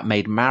novel about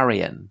Maid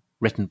Marian,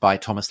 written by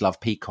Thomas Love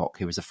Peacock,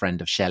 who was a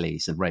friend of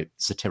Shelley's and wrote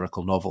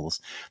satirical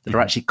novels that are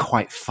actually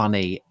quite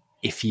funny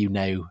if you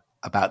know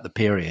about the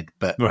period,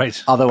 but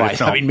otherwise,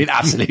 mean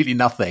absolutely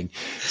nothing.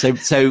 So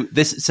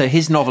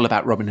his novel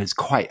about Robin Hood's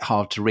quite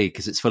hard to read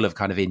because it's full of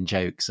kind of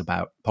in-jokes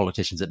about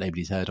politicians that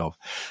nobody's heard of.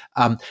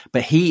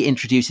 But he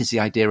introduces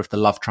the idea of the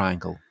love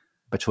triangle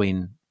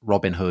between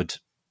Robin Hood,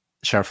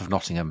 Sheriff of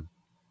Nottingham,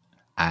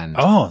 and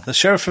the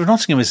Sheriff of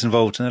Nottingham is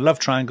involved in a love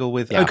triangle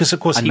with because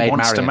of course he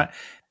wants Marian.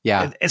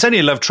 to. It's only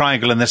a love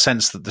triangle in the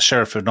sense that the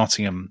Sheriff of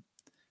Nottingham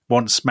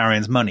wants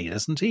Marian's money,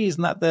 doesn't he?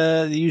 Isn't that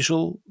the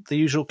usual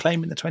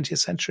claim in the 20th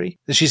century?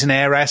 That she's an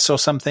heiress or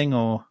something,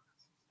 or?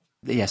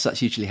 Yes,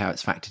 that's usually how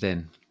it's factored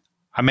in.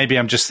 Maybe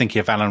I'm just thinking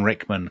of Alan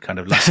Rickman kind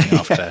of lusting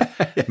after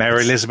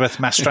Mary Elizabeth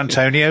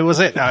Mastrantonio, was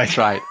it? That's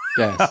right,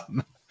 yes.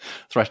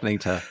 Threatening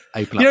to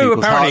open up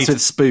people's hearts with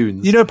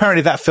spoons.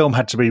 Apparently that film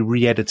had to be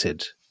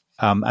re-edited,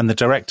 and the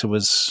director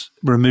was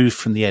removed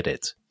from the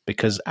edit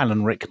because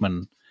Alan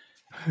Rickman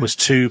was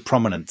too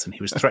prominent and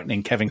he was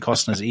threatening Kevin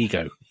Costner's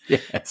ego.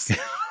 Yes.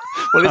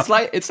 Well,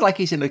 it's like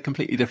he's in a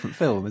completely different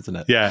film, isn't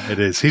it? Yeah, it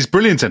is. He's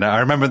brilliant in it. I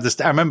remember,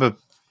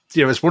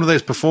 it's one of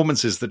those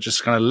performances that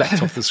just kind of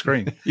leapt off the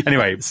screen.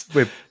 Anyway,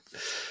 we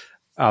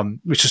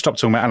should stop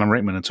talking about Alan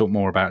Rickman and talk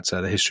more about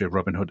the history of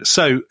Robin Hood.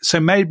 So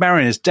Maid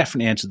Marian has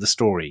definitely entered the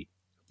story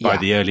by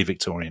the early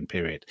Victorian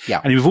period.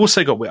 Yeah. And we've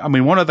also got,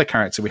 one other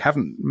character we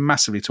haven't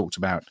massively talked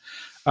about.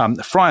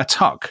 Friar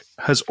Tuck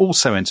has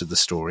also entered the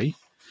story.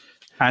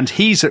 And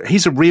he's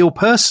a real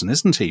person,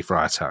 isn't he,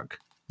 Friar Tuck?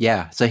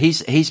 Yeah, so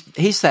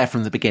he's there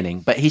from the beginning,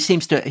 but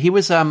he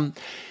was a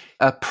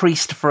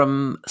priest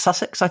from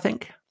Sussex, I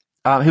think,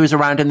 who was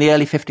around in the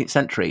early 15th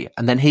century,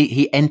 and then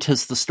he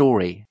enters the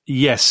story.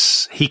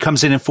 Yes, he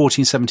comes in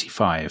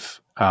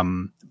 1475,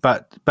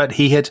 but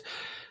he's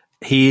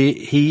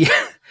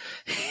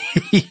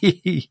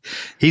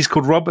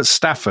called Robert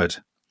Stafford,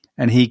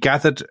 and he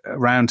gathered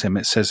around him.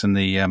 It says in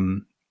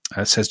the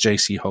says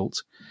J.C.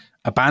 Holt.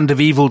 A band of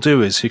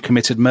evildoers who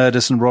committed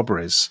murders and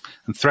robberies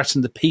and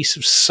threatened the peace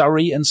of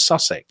Surrey and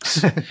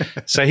Sussex.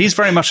 So he's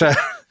very much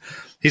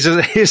he's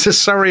a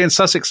Surrey and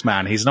Sussex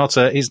man. He's not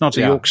a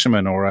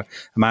Yorkshireman or a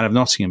man of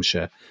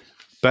Nottinghamshire.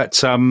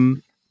 But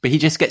he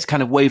just gets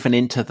kind of woven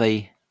into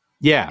the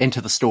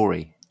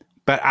story.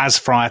 But as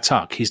Friar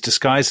Tuck, he's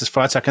disguised as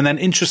Friar Tuck, and then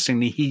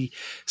interestingly, he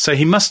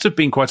must have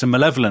been quite a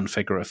malevolent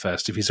figure at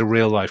first if he's a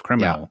real life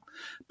criminal. Yeah.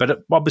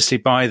 But obviously,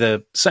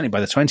 certainly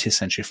by the 20th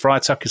century, Friar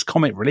Tuck is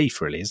comic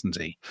relief, really, isn't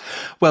he?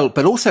 Well,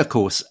 but also, of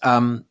course,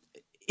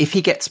 if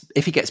he gets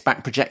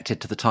back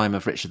projected to the time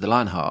of Richard the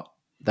Lionheart,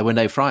 there were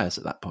no friars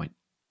at that point.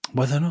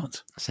 Were there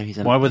not? So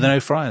why were there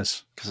no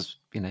friars? Because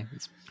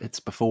it's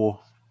before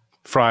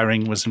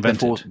friaring was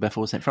invented,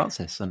 before St.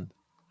 Francis, and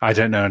I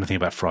don't know anything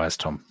about friars,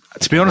 Tom.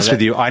 To be honest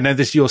with you, I know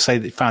this. You'll say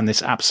that you found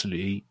this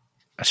absolutely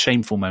a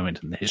shameful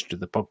moment in the history of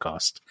the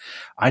podcast.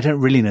 I don't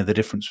really know the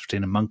difference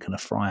between a monk and a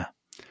friar.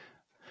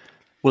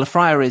 Well, a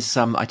friar is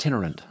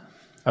itinerant.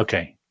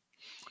 Okay.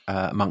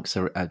 Monks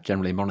are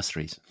generally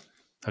monasteries.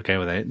 Okay,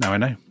 well, now I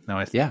know.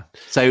 Yeah.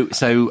 So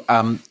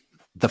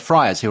the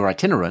friars who are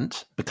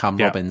itinerant become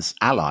Robin's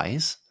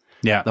allies.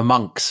 Yeah. The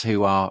monks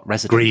who are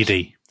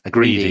resident.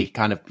 Greedy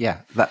kind of,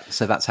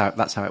 so that's how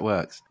it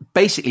works.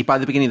 Basically, by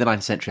the beginning of the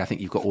 19th century, I think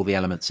you've got all the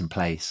elements in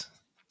place.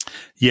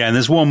 Yeah, and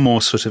there's one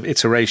more sort of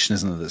iteration,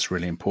 isn't there, that's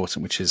really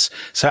important, which is,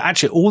 so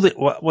actually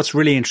what's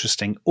really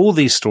interesting, all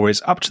these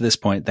stories up to this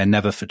point, they're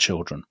never for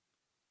children.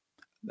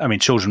 I mean,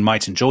 children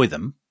might enjoy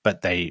them,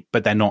 but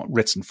they're not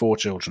written for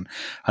children.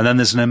 And then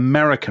there's an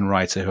American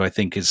writer who I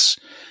think is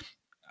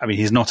I mean,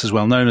 he's not as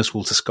well known as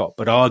Walter Scott,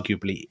 but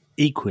arguably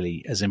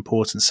equally as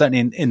important,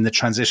 certainly in the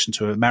transition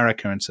to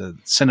America and to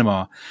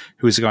cinema,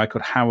 who is a guy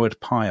called Howard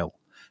Pyle.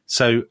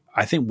 So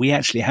I think we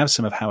actually have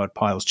some of Howard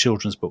Pyle's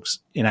children's books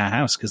in our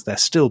house because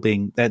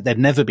they've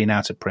never been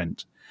out of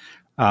print.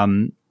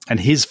 And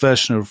his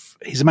version of,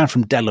 he's a man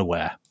from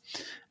Delaware,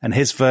 and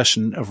his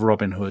version of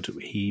Robin Hood,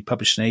 he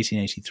published in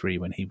 1883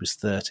 when he was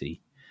 30.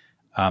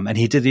 And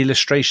he did the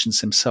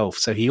illustrations himself.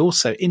 So he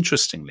also,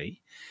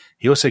 interestingly,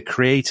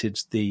 created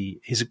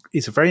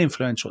he's a very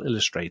influential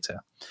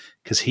illustrator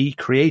because he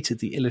created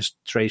the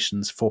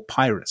illustrations for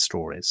pirate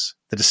stories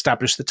that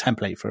established the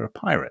template for a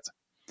pirate.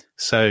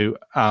 So,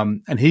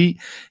 and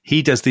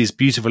he does these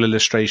beautiful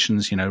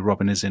illustrations,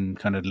 Robin is in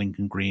kind of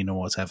Lincoln green or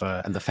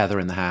whatever. And the feather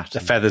in the hat. The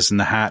feathers in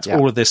the hat, yeah.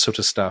 All of this sort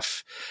of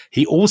stuff.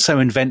 He also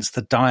invents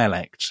the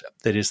dialect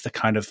that is the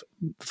kind of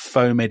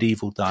faux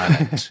medieval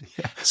dialect.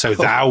 Yeah. So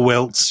thou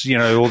wilt,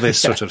 all this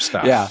sort of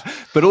stuff. Yeah.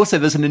 But also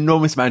there's an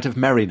enormous amount of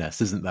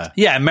merriness, isn't there?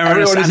 Yeah,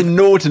 merriness. Everyone is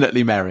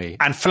inordinately merry.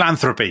 And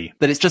philanthropy.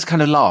 That it's just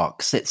kind of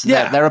larks.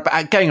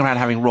 They're going around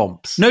having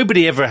romps.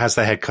 Nobody ever has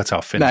their head cut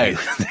off in these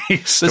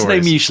stories. There's no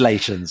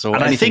mutilations or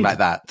anything like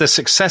that. The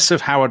success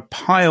of Howard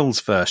Pyle's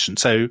version,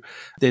 so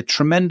the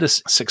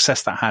tremendous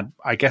success that had,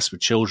 I guess, with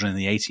children in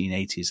the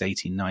 1880s,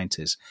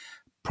 1890s,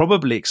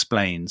 probably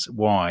explains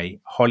why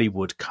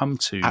Hollywood come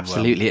to.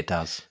 Absolutely, it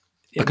does.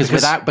 Because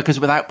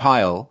without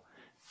Pyle,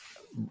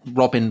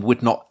 Robin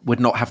would not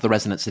have the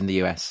resonance in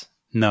the US.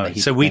 No.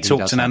 So we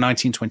talked in our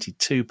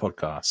 1922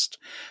 podcast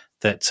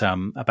that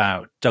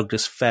about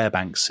Douglas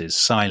Fairbanks's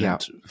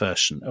silent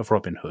version of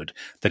Robin Hood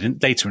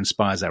that later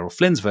inspires Errol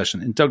Flynn's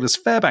version. In Douglas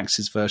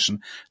Fairbanks's version,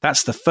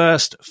 that's the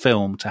first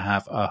film to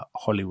have a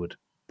Hollywood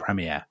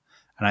premiere,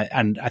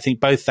 and I think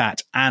both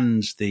that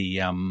and the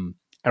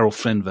Errol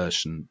Flynn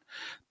version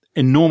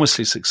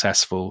enormously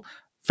successful,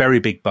 very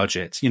big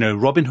budget.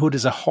 Robin Hood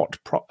is a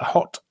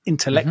hot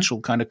intellectual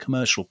kind of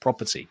commercial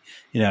property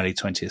in early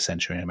 20th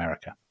century in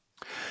America.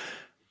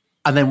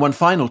 And then one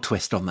final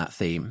twist on that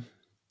theme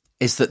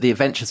is that The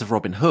Adventures of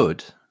Robin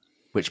Hood,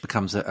 which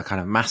becomes a kind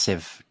of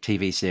massive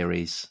TV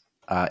series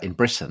in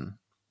Britain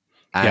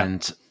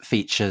and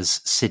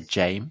features Sid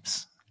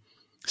James.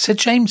 Sid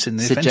James in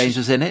The Sid Adventures? James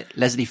was in it.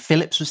 Leslie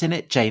Phillips was in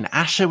it. Jane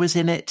Asher was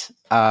in it.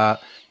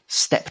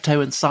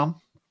 Steptoe and Son.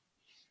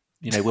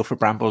 Wilfred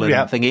Bramble and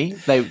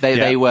Thingy.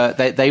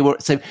 They were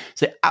so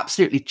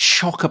absolutely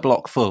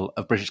chock-a-block full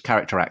of British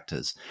character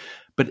actors.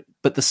 But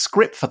the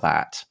script for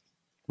that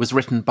was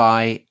written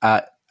by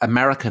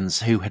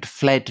Americans who had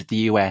fled the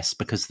US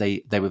because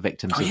they were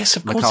victims of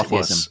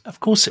McCarthyism.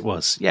 Of course it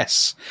was,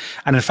 yes.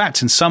 And in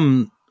fact,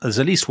 there's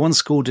at least one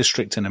school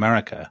district in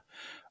America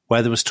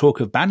where there was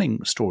talk of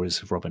banning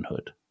stories of Robin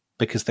Hood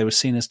because they were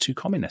seen as too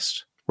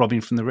communist,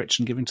 robbing from the rich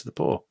and giving to the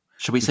poor.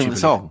 Should we sing the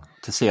song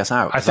to see us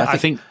out? I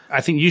think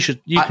you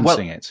can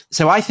sing it.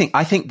 So I think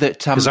that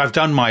because I've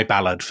done my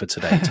ballad for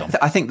today, Tom.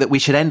 I think that we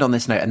should end on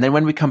this note, and then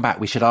when we come back,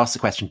 we should ask the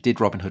question: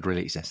 did Robin Hood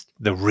really exist?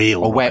 The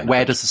real, or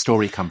where does the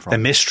story come from? The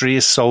mystery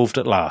is solved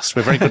at last.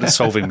 We're very good at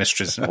solving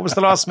mysteries. What was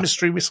the last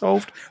mystery we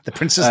solved? The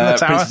Princess in the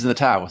Tower. Princess in the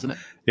Tower, wasn't it?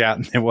 Yeah,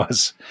 it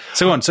was.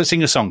 So go on. So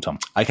sing a song, Tom.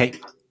 Okay.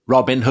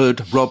 Robin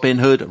Hood,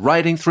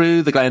 riding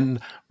through the glen.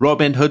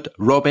 Robin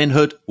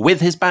Hood,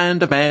 with his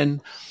band of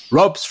men,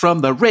 robs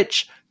from the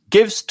rich,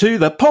 gives to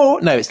the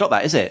poor. No, it's not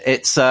that, is it?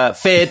 It's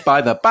feared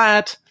by the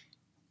bad.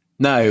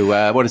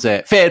 No, what is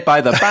it? Feared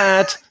by the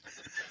bad,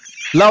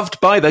 loved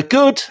by the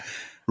good.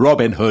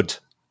 Robin Hood.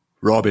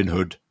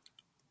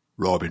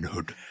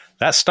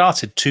 That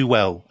started too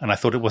well, and I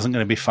thought it wasn't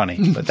going to be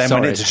funny. But then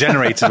when it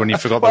degenerated, when you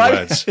forgot the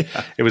words,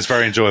 it was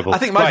very enjoyable. I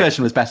think my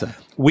version was better.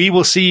 We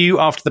will see you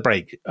after the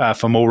break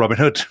for more Robin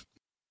Hood.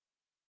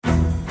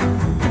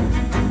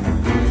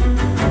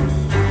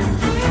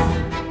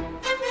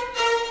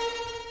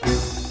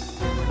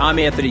 I'm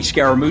Anthony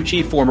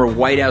Scaramucci, former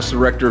White House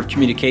Director of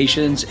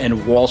Communications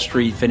and Wall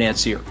Street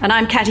financier. And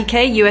I'm Katty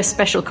Kay, US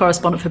Special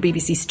Correspondent for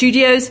BBC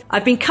Studios.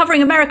 I've been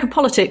covering American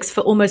politics for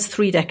almost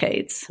 3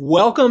 decades.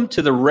 Welcome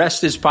to The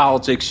Rest is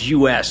Politics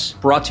US,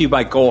 brought to you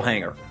by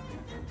Goalhanger.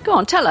 Go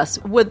on, tell us,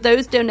 were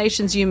those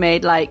donations you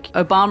made, like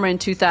Obama in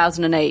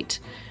 2008,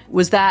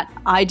 was that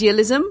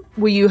idealism?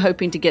 Were you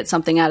hoping to get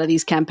something out of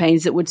these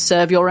campaigns that would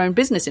serve your own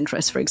business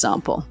interests, for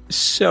example?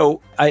 So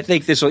I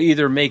think this will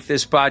either make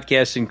this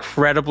podcast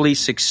incredibly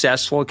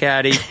successful,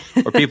 Katty,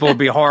 or people will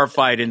be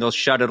horrified and they'll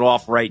shut it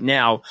off right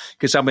now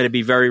because I'm going to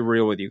be very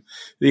real with you.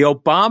 The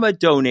Obama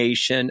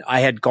donation, I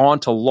had gone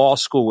to law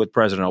school with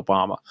President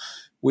Obama.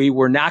 We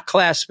were not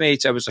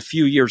classmates. I was a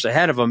few years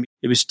ahead of him.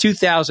 It was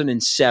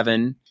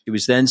 2007. It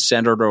was then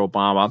Senator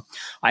Obama.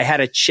 I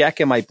had a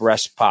check in my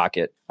breast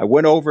pocket. I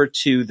went over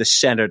to the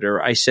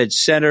senator. I said,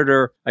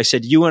 Senator,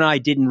 you and I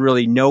didn't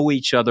really know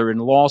each other in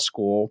law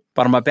school,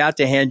 but I'm about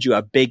to hand you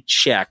a big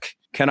check.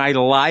 Can I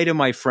lie to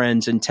my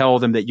friends and tell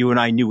them that you and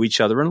I knew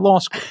each other in law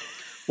school?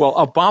 Well,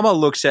 Obama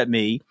looks at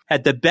me,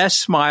 had the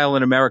best smile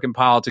in American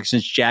politics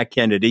since Jack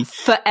Kennedy.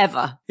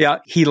 Forever. Yeah.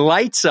 He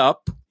lights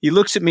up. He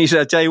looks at me and says,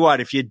 I'll tell you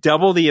what, if you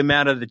double the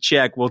amount of the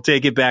check, we'll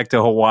take it back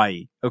to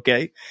Hawaii.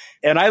 Okay.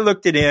 And I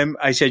looked at him.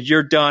 I said,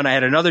 you're done. I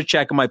had another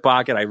check in my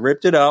pocket. I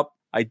ripped it up.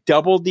 I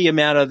doubled the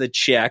amount of the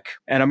check.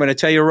 And I'm going to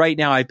tell you right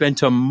now, I've been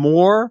to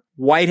more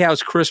White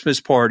House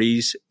Christmas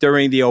parties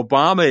during the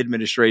Obama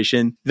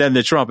administration than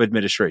the Trump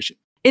administration.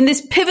 In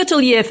this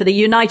pivotal year for the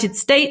United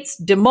States,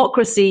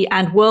 democracy,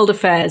 and world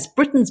affairs,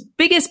 Britain's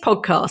biggest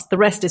podcast, The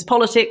Rest is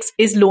Politics,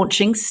 is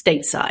launching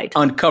stateside.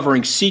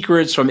 Uncovering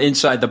secrets from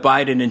inside the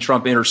Biden and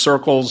Trump inner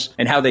circles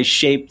and how they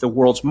shape the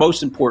world's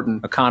most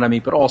important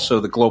economy, but also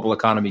the global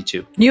economy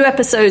too. New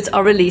episodes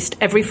are released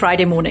every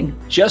Friday morning.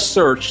 Just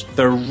search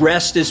The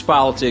Rest is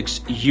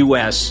Politics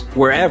US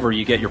wherever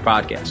you get your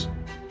podcasts.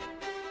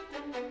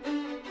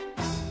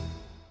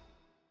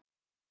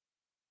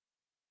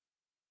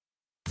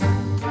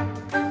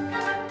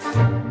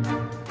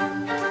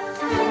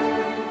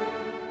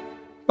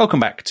 Welcome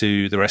back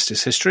to The Rest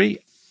is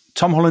History.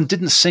 Tom Holland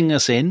didn't sing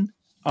us in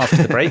after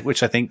the break,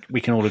 which I think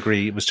we can all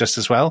agree was just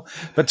as well.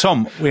 But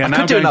Tom, we are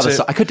now going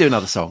to... I could do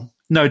another song.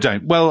 No,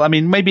 don't. Well, I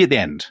mean, maybe at the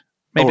end.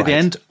 Maybe at the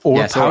end, or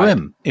yes, a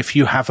poem, if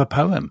you have a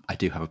poem. I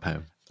do have a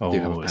poem.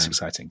 It's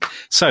exciting.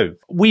 So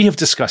we have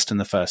discussed in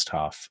the first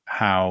half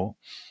how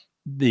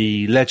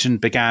the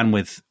legend began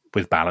with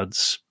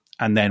ballads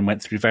and then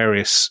went through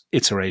various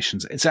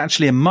iterations. It's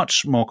actually a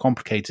much more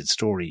complicated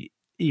story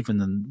even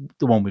than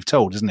the one we've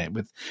told, isn't it?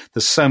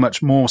 There's so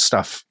much more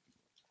stuff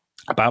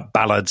about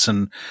ballads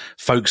and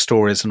folk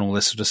stories and all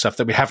this sort of stuff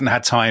that we haven't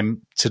had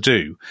time to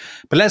do.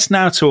 But let's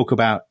now talk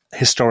about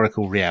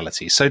historical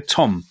reality. So,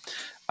 Tom,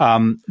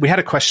 we had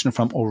a question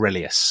from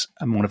Aurelius,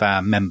 one of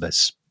our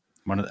members,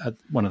 one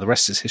of the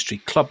Rest is History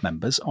Club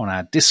members on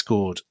our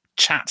Discord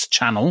chat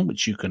channel,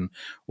 which you can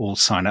all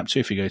sign up to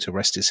if you go to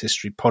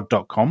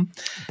restishistorypod.com.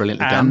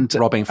 Brilliantly done,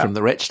 robbing from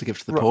the rich to give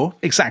to the poor.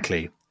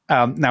 Exactly.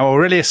 Now,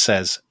 Aurelius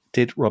says,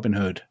 did Robin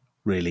Hood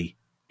really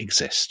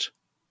exist?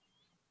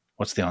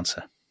 What's the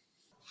answer?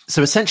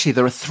 So essentially,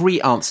 there are three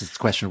answers to the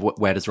question of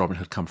where does Robin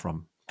Hood come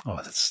from? Oh,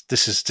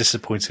 this is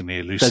disappointingly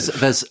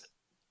elusive.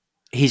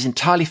 He's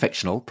entirely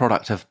fictional,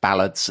 product of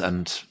ballads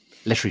and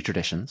literary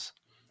traditions.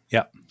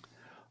 Yeah.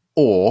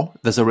 Or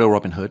there's a real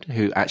Robin Hood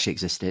who actually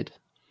existed.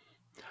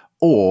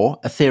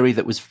 Or a theory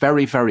that was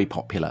very, very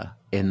popular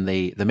in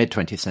the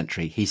mid-20th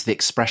century. He's the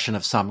expression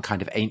of some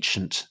kind of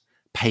ancient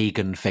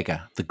pagan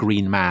figure, the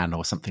Green Man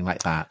or something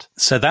like that.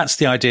 So that's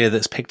the idea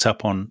that's picked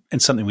up on in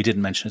something we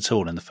didn't mention at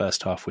all in the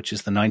first half, which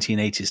is the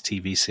 1980s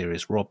TV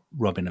series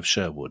Robin of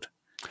Sherwood,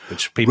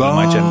 which people in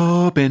my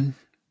Robin,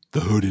 the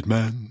Hooded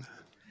Man.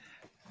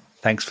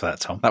 Thanks for that,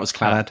 Tom. That was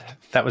Clannad.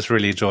 That was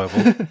really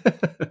enjoyable.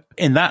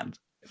 In that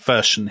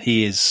version,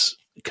 he is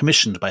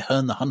commissioned by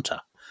Herne the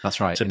Hunter.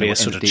 That's right. To be a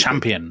sort of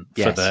champion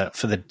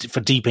for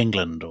Deep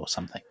England or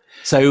something.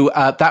 So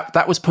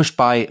that was pushed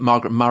by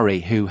Margaret Murray,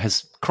 who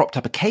has cropped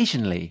up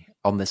occasionally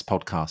on this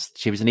podcast.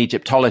 She was an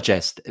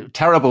Egyptologist,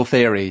 terrible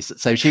theories.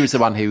 So she was the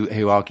one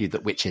who argued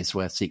that witches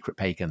were secret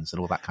pagans and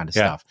all that kind of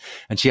stuff.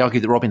 And she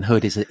argued that Robin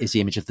Hood is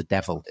the image of the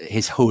devil.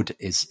 His hood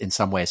is in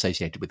some way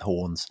associated with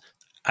horns.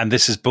 And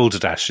this is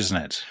balderdash, isn't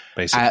it?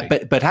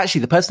 Basically, but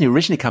actually, the person who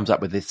originally comes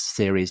up with this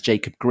theory is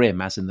Jacob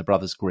Grimm, as in the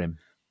Brothers Grimm,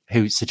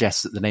 who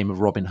suggests that the name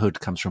of Robin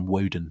Hood comes from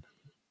Woden.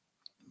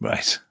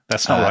 Right,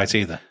 that's not right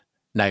either.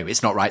 No,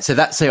 it's not right. So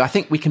I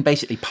think we can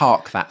basically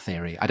park that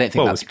theory. I don't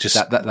think that's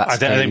I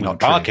don't think we can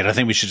park it. I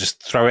think we should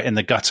just throw it in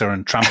the gutter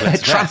and trample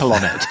it. Trample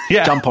on it.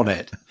 Yeah. Jump on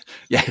it.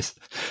 Yes.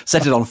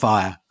 Set it on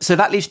fire. So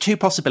that leaves two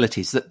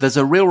possibilities: that there's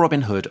a real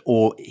Robin Hood,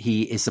 or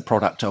he is the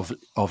product of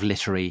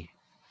literary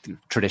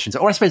traditions.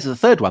 Or I suppose the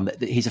third one,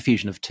 that he's a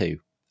fusion of two,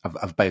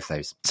 of both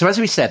those. So as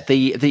we said,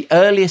 the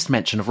earliest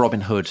mention of Robin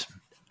Hood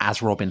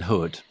as Robin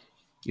Hood,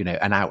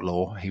 an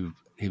outlaw who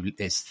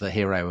is the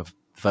hero of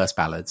verse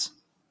ballads,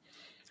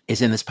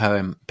 is in this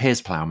poem,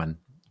 Piers Plowman,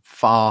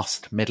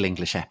 vast Middle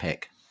English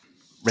epic,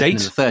 written in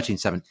the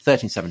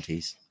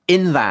 1370s.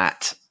 In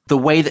that, the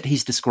way that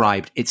he's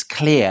described, it's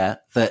clear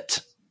that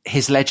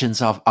his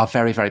legends are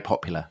very, very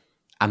popular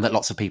and that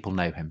lots of people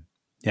know him.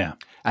 Yeah.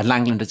 And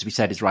Langland, as we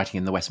said, is writing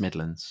in the West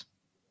Midlands.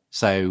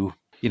 So,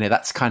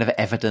 that's kind of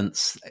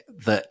evidence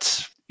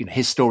that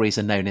his stories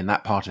are known in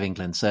that part of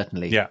England,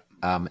 certainly,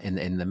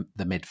 in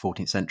the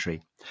mid-14th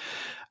century.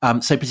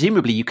 So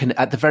presumably you can,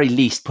 at the very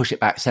least, push it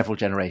back several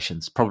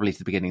generations, probably to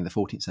the beginning of the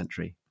 14th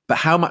century. But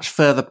how much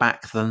further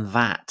back than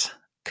that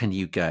can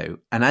you go?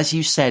 And as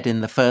you said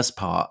in the first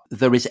part,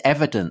 there is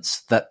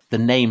evidence that the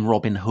name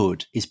Robin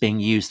Hood is being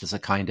used as a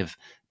kind of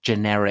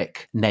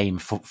generic name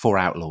for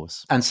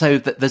outlaws. And so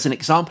there's an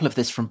example of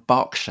this from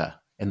Berkshire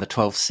in the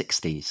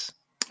 1260s.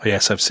 Oh,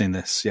 yes, I've seen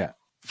this, yeah.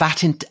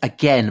 That,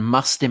 again,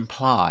 must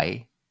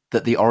imply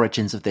that the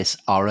origins of this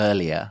are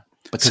earlier.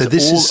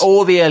 Because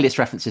all the earliest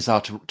references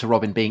are to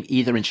Robin being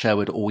either in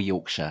Sherwood or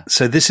Yorkshire.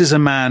 So this is a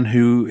man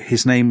who,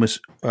 his name was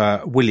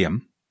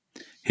William.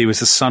 He was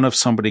the son of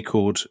somebody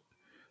called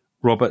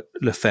Robert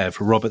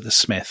Lefebvre, Robert the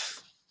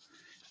Smith.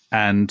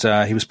 And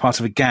he was part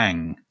of a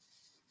gang.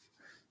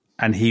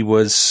 And there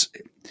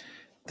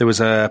was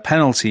a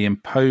penalty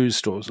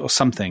imposed or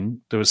something.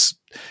 There was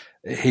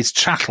his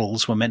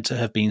chattels were meant to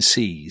have been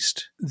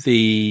seized.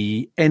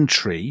 The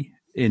entry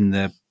in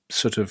the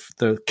sort of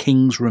the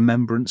King's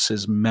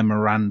Remembrances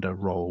Memoranda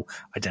roll,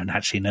 I don't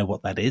actually know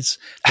what that is.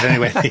 But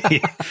anyway,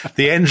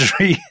 the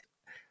entry,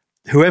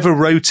 whoever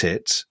wrote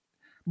it,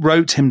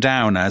 wrote him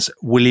down as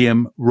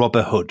William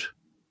Robber Hood.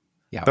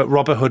 Yeah. But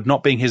Robber Hood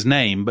not being his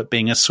name, but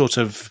being a sort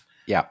of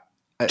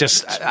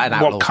just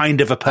what kind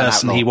of a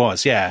person he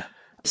was. Yeah.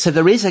 So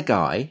there is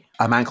a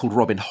man called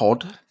Robin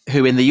Hood,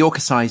 who in the York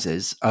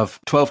Assizes of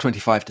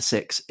 1225 to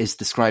 6 is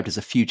described as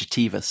a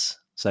fugitivus,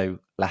 so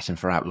Latin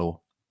for outlaw.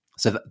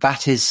 So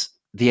that is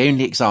the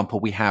only example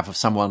we have of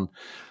someone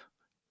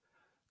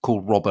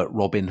called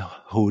Robin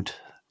Hood,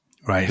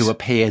 right, who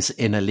appears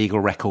in a legal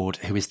record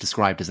who is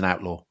described as an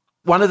outlaw.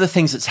 One of the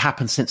things that's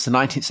happened since the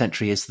 19th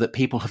century is that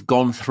people have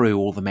gone through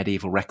all the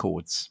medieval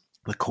records,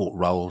 the court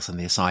rolls and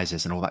the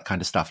assizes and all that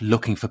kind of stuff,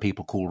 looking for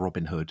people called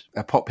Robin Hood.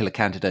 A popular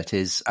candidate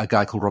is a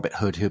guy called Robert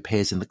Hood, who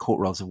appears in the court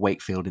rolls of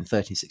Wakefield in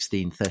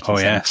 1316,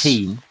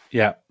 1317. Oh, yes.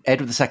 Yeah.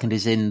 Edward II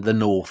is in the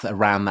north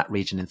around that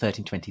region in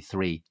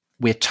 1323.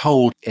 We're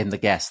told in the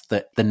guest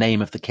that the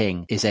name of the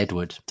king is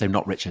Edward. So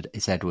not Richard,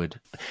 it's Edward.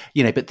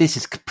 But this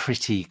is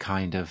pretty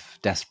kind of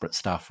desperate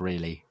stuff,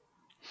 really.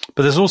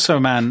 But there's also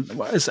a man,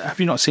 have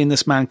you not seen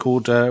this man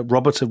called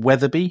Robert of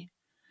Wetherby?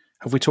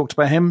 Have we talked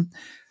about him?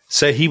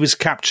 So he was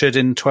captured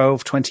in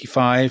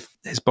 1225,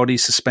 his body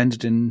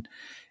suspended in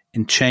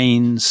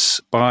chains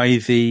by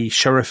the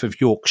Sheriff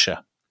of Yorkshire.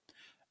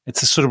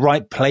 It's a sort of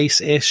right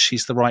place-ish.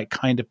 He's the right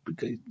kind of,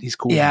 he's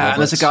called Robert. And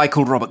there's a guy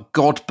called Robert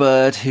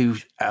Godbird who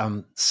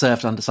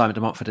served under Simon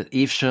de Montfort at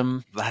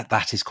Evesham.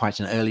 That is quite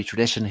an early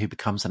tradition, who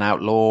becomes an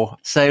outlaw.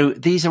 So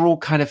these are all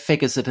kind of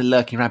figures that are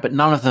lurking around, but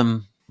none of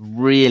them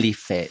really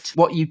fit.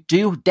 What you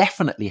do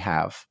definitely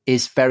have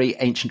is very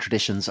ancient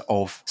traditions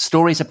of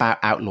stories about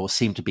outlaws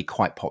seem to be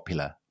quite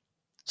popular.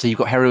 So you've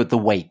got Hereward the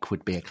Wake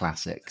would be a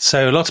classic.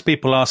 So a lot of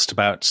people asked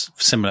about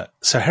similar.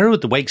 So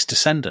Hereward the Wake's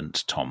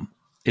descendant, Tom,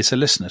 is a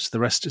listener to The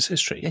Rest is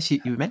History. Yes, you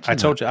mentioned I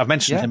told you, I've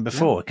mentioned him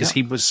before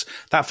because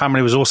that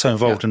family was also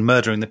involved in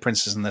murdering the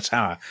princes in the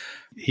Tower.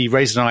 He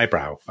raised an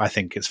eyebrow, I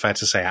think it's fair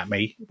to say, at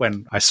me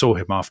when I saw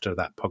him after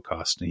that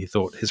podcast, and he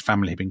thought his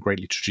family had been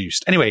greatly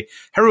traduced. Anyway,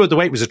 Hereward the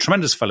Wake was a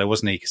tremendous fellow,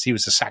 wasn't he? Because he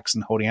was a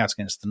Saxon holding out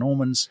against the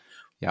Normans.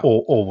 Yeah.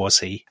 Or was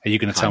he? Are you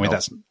going to tell me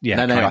that's...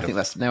 Yeah, No,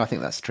 I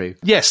think that's true.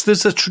 Yes,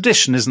 there's a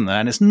tradition, isn't there?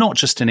 And it's not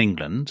just in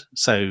England.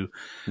 So,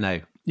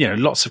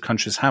 lots of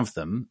countries have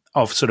them,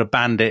 of sort of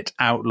bandit,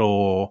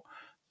 outlaw,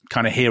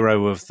 kind of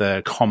hero of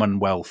the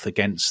Commonwealth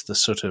against the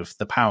sort of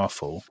the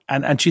powerful.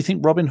 And do you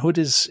think Robin Hood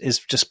is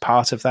just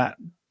part of that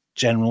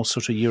general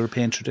sort of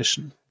European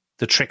tradition?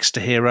 The trickster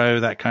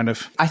hero, that kind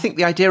of... I think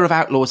the idea of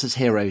outlaws as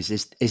heroes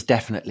is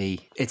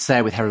definitely... It's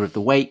there with Hereward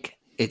the Wake.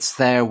 It's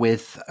there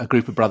with a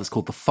group of brothers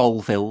called the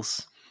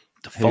Folvilles.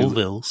 The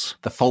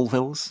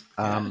Folvilles,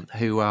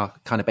 who are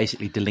kind of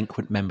basically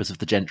delinquent members of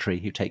the gentry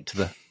who take to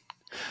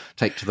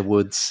the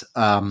woods,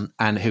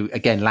 and who,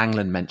 again,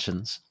 Langland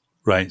mentions.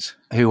 Right.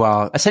 Who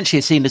are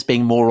essentially seen as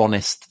being more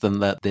honest than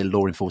the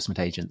law enforcement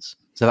agents.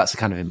 So that's a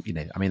kind of,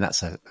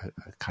 that's a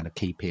kind of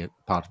key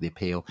part of the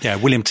appeal. Yeah,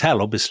 William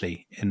Tell,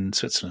 obviously, in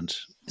Switzerland.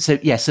 So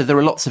there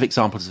are lots of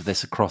examples of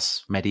this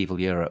across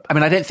medieval Europe. I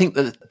mean, I don't think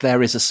that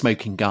there is a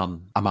smoking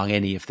gun among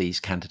any of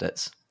these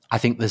candidates. I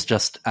think there's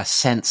just a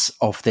sense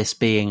of this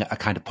being a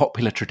kind of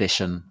popular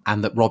tradition,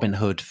 and that Robin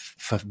Hood,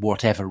 for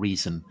whatever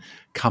reason,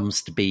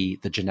 comes to be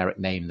the generic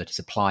name that is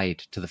applied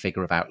to the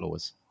figure of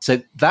outlaws.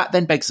 So that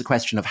then begs the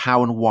question of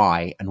how and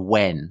why and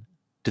when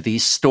do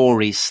these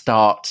stories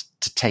start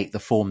to take the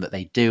form that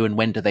they do, and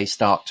when do they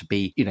start to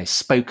be,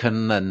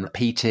 spoken and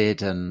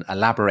repeated and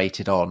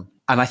elaborated on?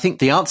 And I think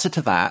the answer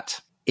to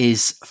that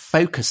is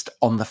focused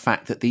on the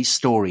fact that these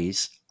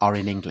stories are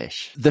in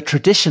English. The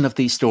tradition of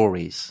these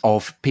stories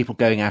of people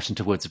going out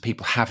into woods, of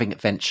people having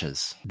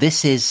adventures,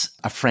 this is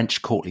a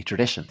French courtly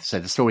tradition. So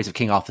the stories of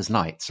King Arthur's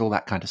knights, all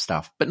that kind of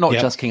stuff, but not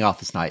just King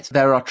Arthur's knights.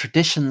 There are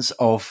traditions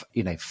of,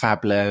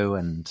 Fableau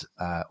and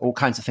all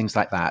kinds of things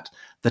like that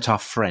are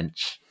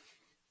French.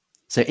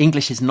 So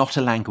English is not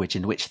a language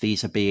in which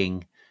these are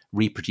being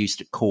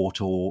reproduced at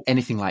court or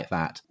anything like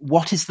that.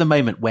 What is the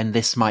moment when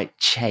this might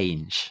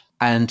change?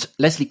 And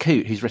Leslie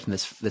Coote, who's written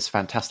this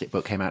fantastic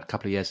book, came out a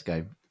couple of years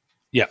ago.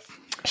 Yeah.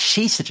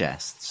 She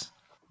suggests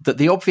that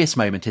the obvious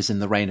moment is in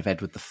the reign of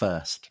Edward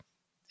I,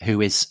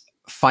 who is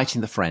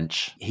fighting the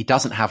French. He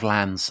doesn't have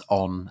lands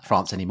on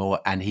France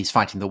anymore, and he's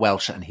fighting the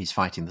Welsh and he's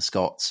fighting the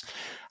Scots.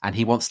 And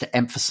he wants to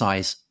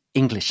emphasize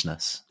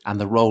Englishness and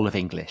the role of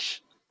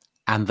English,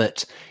 and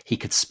that he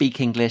could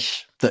speak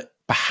English, that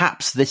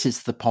perhaps this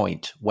is the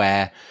point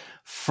where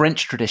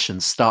French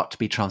traditions start to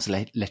be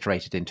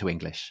transliterated into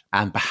English.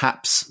 And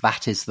perhaps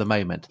that is the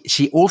moment.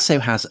 She also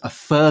has a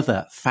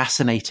further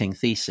fascinating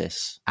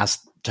thesis as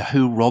to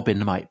who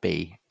Robin might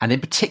be, and in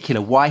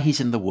particular, why he's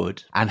in the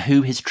wood and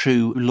who his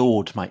true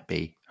lord might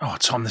be. Oh,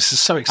 Tom, this is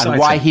so exciting. And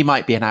why he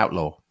might be an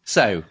outlaw.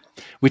 So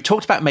we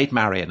talked about Maid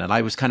Marian, and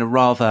I was kind of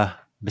rather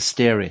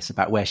mysterious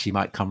about where she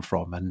might come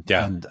from,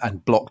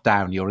 and blocked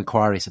down your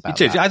inquiries about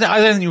that. I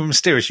don't think you were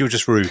mysterious. You were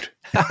just rude.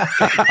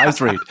 I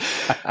was rude.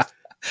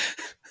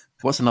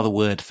 What's another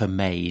word for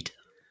maid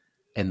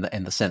in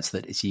the sense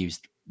that it's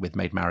used with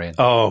Maid Marian?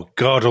 Oh,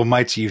 God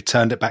almighty, you've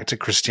turned it back to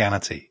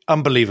Christianity.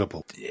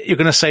 Unbelievable. You're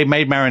going to say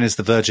Maid Marian is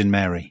the Virgin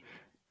Mary,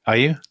 are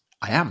you?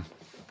 I am.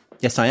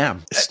 Yes, I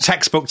am. It's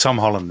textbook Tom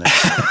Holland then.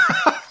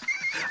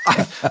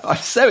 I'm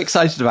so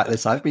excited about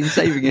this. I've been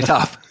saving it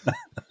up.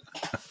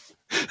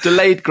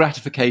 Delayed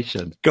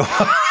gratification. Go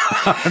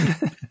on.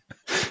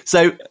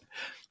 So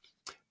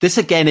this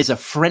again is a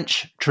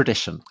French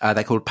tradition.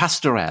 They're called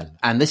pastorelles.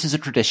 And this is a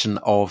tradition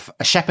of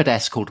a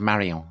shepherdess called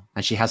Marion.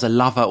 And she has a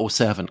lover or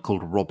servant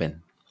called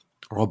Robin.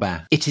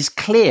 It is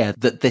clear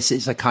that this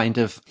is a kind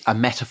of a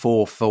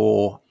metaphor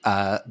for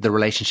the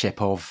relationship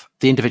of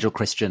the individual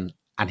Christian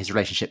and his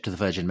relationship to the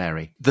Virgin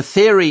Mary. The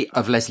theory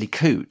of Leslie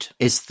Coote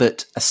is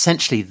that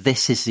essentially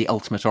this is the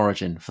ultimate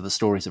origin for the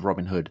stories of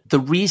Robin Hood. The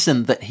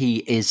reason that he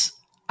is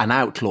an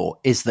outlaw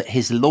is that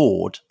his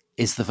lord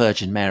is the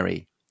Virgin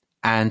Mary.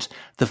 And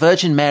the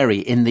Virgin Mary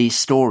in these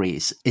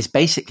stories is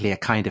basically a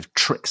kind of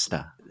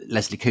trickster.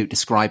 Leslie Coote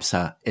describes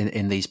her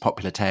in these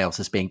popular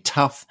tales as being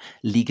tough,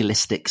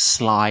 legalistic,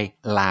 sly,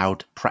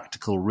 loud,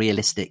 practical,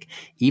 realistic,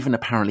 even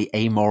apparently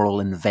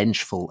amoral and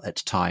vengeful at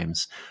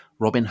times.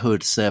 Robin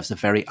Hood serves a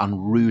very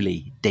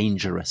unruly,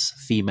 dangerous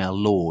female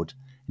lord.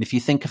 And if you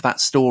think of that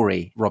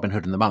story, Robin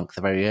Hood and the Monk,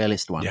 the very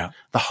earliest one,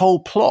 the whole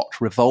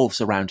plot revolves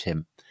around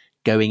him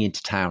going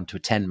into town to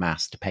attend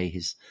mass to pay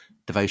his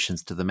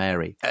devotions to the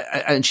Mary.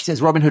 And she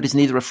says, Robin Hood is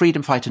neither a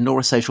freedom fighter nor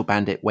a social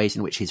bandit, ways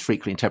in which he is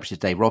frequently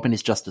interpreted today. Robin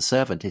is just a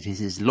servant. It is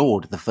his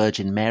lord, the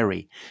Virgin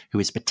Mary, who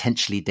is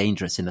potentially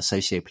dangerous in a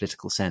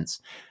socio-political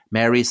sense.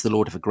 Mary is the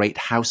lord of a great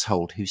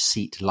household whose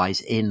seat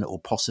lies in or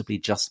possibly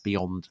just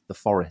beyond the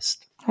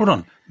forest. Hold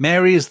on.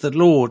 Mary is the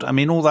Lord. I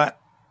mean, all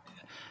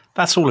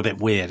that's all a bit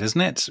weird,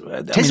 isn't it?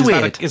 It is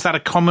weird. Is that a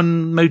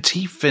common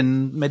motif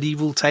in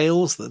medieval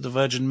tales, that the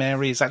Virgin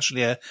Mary is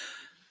actually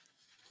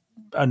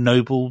a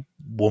noble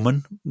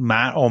woman,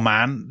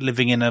 man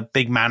living in a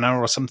big manor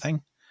or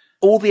something?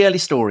 All the early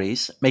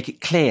stories make it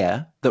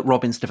clear that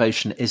Robin's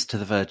devotion is to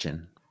the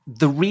Virgin.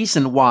 The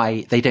reason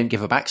why they don't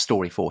give a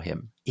backstory for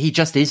him, he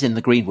just is in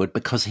the Greenwood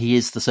because he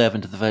is the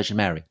servant of the Virgin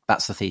Mary.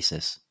 That's the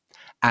thesis.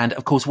 And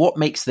of course, what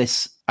makes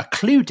this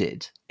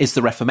occluded is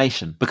the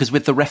Reformation, because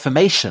with the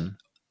Reformation,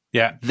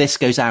 this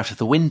goes out of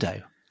the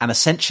window. And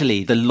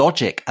essentially, the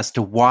logic as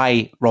to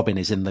why Robin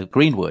is in the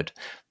Greenwood,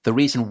 the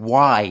reason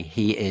why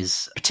he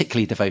is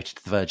particularly devoted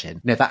to the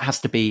Virgin, that has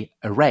to be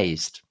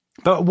erased.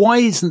 But why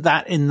isn't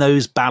that in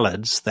those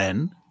ballads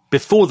then,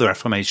 before the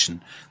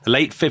Reformation, the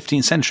late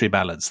 15th century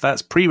ballads?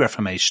 That's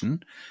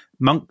pre-Reformation.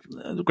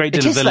 A great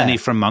deal of villainy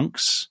from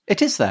monks.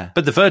 It is there.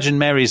 But the Virgin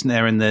Mary isn't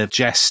there in the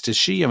jest, is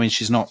she? I mean,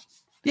 she's not.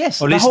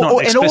 Yes. Or at least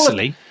not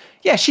explicitly.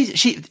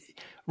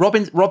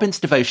 Robin's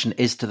devotion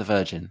is to the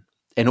Virgin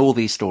in all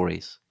these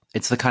stories.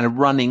 It's the kind of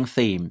running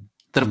theme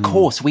that, of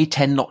course, we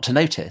tend not to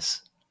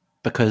notice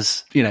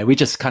because, we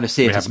just kind of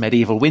see it as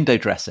medieval window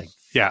dressing.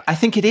 Yeah. I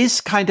think it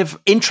is kind of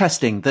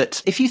interesting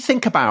that if you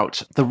think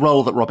about the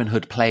role that Robin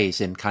Hood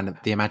plays in kind of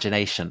the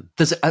imagination,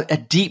 there's a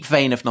deep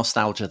vein of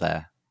nostalgia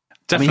there.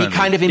 Definitely. I mean, he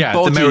kind of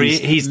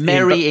embodies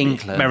Merry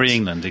England. Merry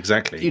England,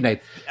 exactly.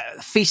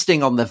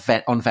 Feasting on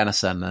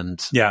venison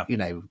and,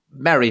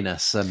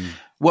 merriness and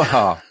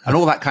waha and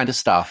all that kind of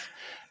stuff.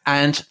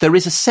 And there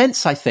is a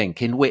sense, I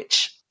think, in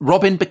which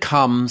Robin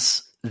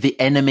becomes the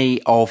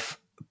enemy of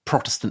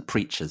Protestant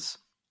preachers.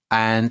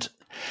 And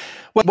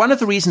one of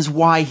the reasons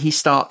why he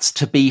starts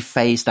to be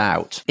phased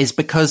out is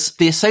because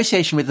the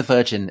association with the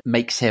Virgin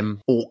makes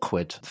him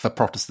awkward for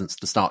Protestants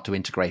to start to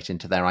integrate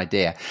into their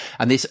idea.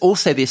 And there's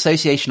also the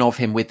association of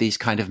him with these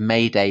kind of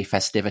May Day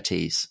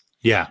festivities.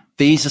 Yeah.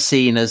 These are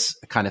seen as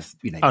kind of,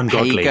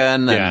 ungodly.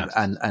 Pagan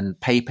and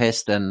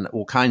papist and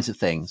all kinds of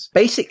things.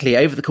 Basically,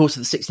 over the course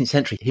of the 16th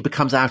century, he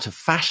becomes out of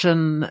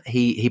fashion.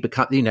 He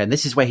becomes, and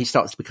this is where he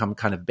starts to become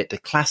kind of a bit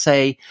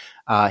déclassé.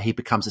 He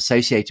becomes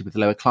associated with the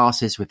lower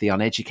classes, with the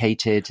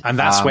uneducated. And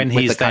that's when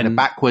he's the kind of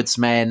backwards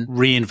men.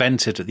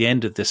 Reinvented at the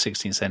end of the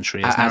 16th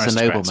century as a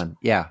nobleman.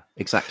 Yeah,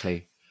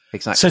 exactly.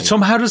 So,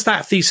 Tom, how does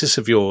that thesis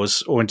of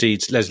yours, or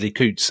indeed Leslie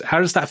Coote's, how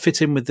does that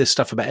fit in with this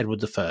stuff about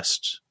Edward I?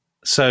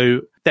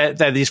 So there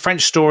are these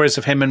French stories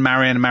of him and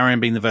Marian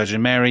being the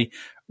Virgin Mary.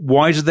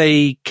 Why do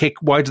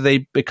they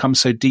become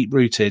so deep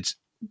rooted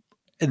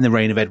in the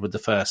reign of Edward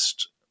I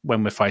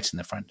when we're fighting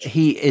the French?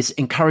 He is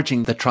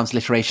encouraging the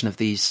transliteration of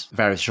these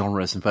various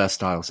genres and verse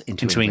styles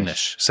into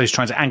English. So he's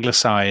trying to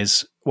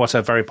anglicize what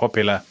are very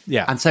popular.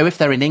 Yeah. And so if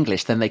they're in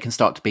English, then they can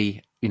start to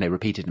be,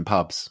 repeated in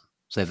pubs.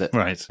 So that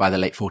by the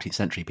late 14th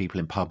century, people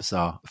in pubs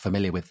are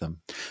familiar with them.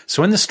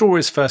 So when the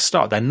stories first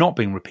start, they're not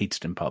being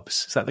repeated in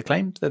pubs. Is that the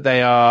claim? That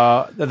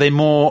they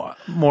more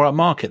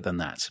upmarket than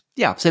that?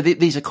 Yeah. So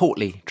these are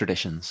courtly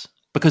traditions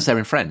because they're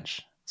in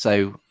French.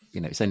 So,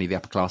 it's only the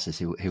upper classes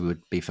who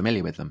would be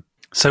familiar with them.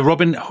 So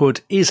Robin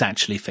Hood is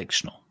actually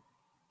fictional.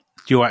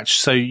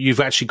 You've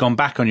actually gone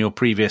back on your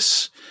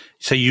previous.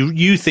 So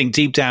you think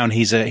deep down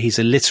he's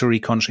a literary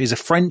construct. He's a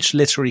French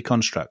literary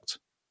construct.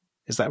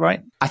 Is that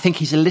right? I think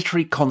he's a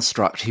literary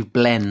construct who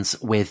blends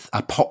with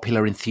a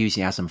popular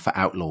enthusiasm for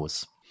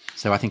outlaws.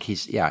 So I think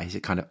he's a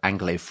kind of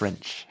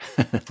Anglo-French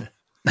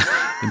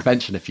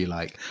invention, if you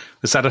like.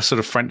 Was that a sort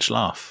of French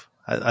laugh?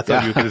 I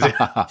thought you were going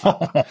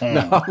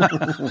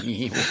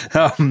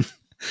to do.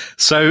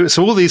 So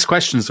all these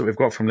questions that we've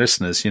got from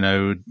listeners,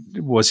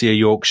 was he a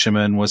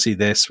Yorkshireman? Was he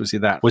this? Was he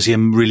that? Was he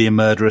really a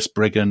murderous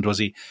brigand? Was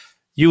he?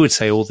 You would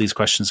say all these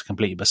questions are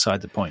completely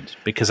beside the point,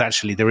 because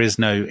actually there is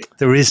no.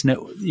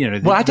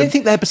 Well, I don't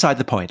think they're beside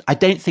the point.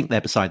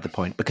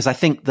 Because I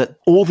think that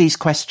all these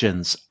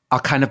questions are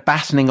kind of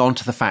battening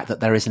onto the fact that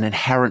there is an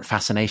inherent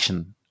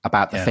fascination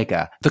about the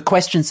figure. The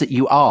questions that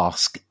you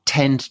ask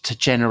tend to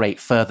generate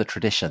further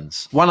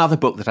traditions. One other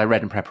book that I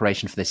read in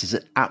preparation for this is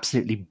an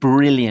absolutely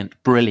brilliant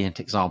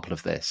example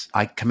of this.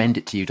 I commend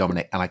it to you,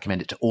 Dominic, and I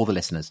commend it to all the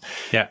listeners.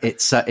 Yeah.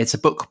 It's a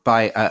book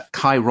by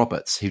Kai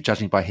Roberts, who,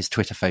 judging by his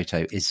Twitter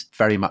photo, is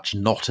very much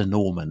not a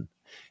Norman.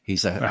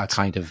 He's a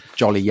kind of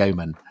jolly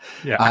yeoman.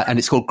 Yeah. And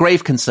it's called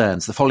Grave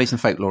Concerns, The Follies and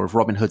Folklore of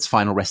Robin Hood's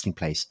Final Resting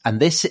Place. And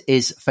this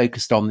is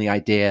focused on the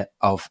idea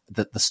of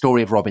the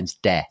story of Robin's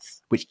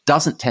death, which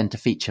doesn't tend to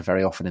feature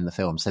very often in the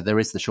film. So there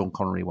is the Sean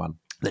Connery one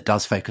that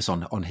does focus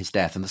on his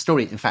death. And the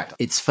story, in fact,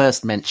 it's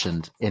first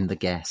mentioned in The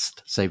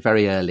Guest. So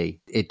very early,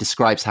 it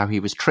describes how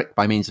he was tricked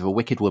by means of a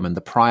wicked woman,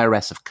 the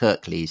prioress of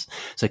Kirklees.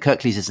 So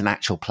Kirklees is an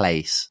actual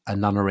place, a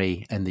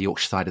nunnery in the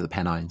Yorkshire side of the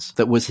Pennines,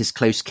 that was his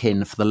close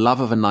kin for the love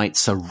of a knight,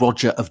 Sir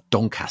Roger of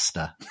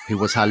Doncaster, who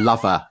was her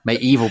lover. May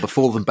evil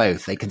befall them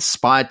both. They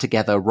conspired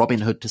together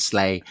Robin Hood to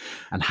slay,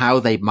 and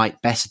how they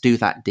might best do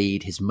that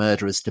deed, his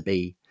murderers to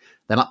be.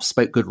 Then up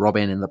spoke good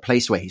Robin in the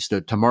place where he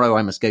stood. Tomorrow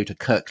I must go to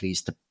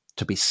Kirklees to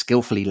be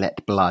skillfully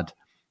let blood.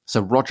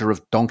 So Roger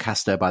of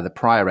Doncaster by the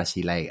prioress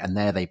he lay, and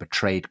there they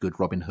betrayed good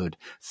Robin Hood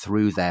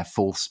through their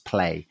false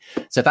play.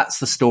 So that's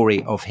the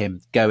story of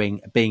him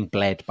being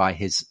bled by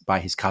his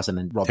cousin,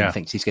 and Robin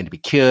thinks he's going to be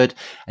cured,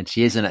 and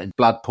she isn't, and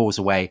blood pours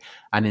away.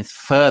 And in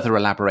further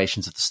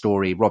elaborations of the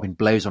story, Robin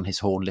blows on his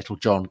horn, Little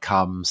John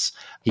comes,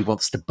 he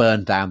wants to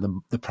burn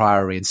down the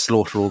priory and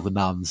slaughter all the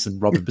nuns,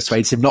 and Robin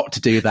persuades him not to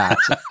do that.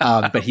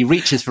 But he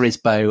reaches for his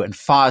bow and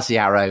fires the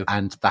arrow,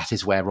 and that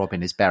is where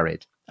Robin is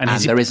buried. And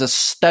there is a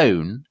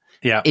stone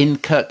in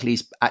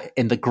Kirklees,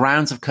 in the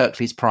grounds of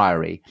Kirklees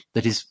Priory,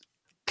 that is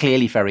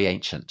clearly very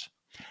ancient.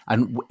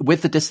 And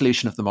with the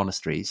dissolution of the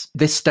monasteries,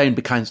 this stone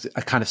becomes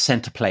a kind of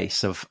centre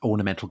place of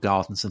ornamental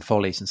gardens and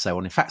follies and so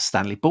on. In fact,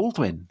 Stanley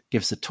Baldwin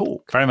gives a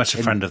talk. Very much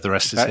a friend of The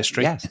Rest is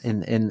History. Yes, in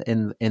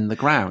the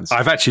grounds.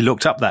 I've actually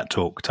looked up that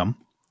talk, Tom.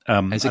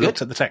 Is it good?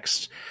 Looked at the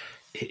text.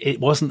 It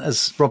wasn't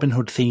as Robin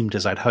Hood themed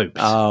as I'd hoped.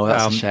 Oh,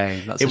 that's a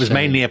shame. It was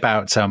mainly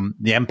about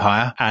the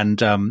empire and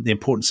the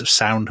importance of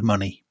sound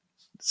money.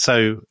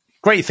 So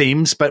great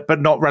themes,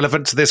 but not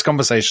relevant to this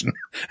conversation.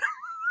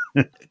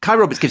 Kai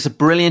Roberts gives a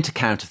brilliant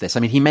account of this. I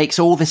mean, he makes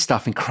all this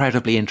stuff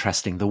incredibly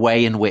interesting, the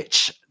way in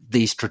which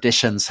these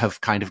traditions have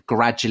kind of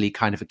gradually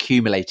kind of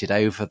accumulated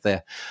over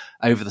the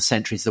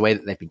centuries, the way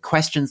that they've been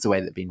questioned, the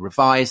way that they've been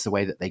revised, the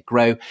way that they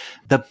grow.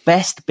 The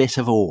best bit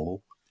of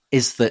all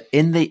is that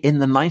in the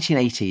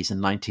 1980s and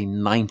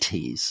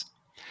 1990s,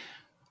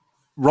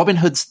 Robin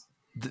Hood's,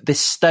 this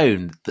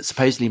stone that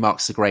supposedly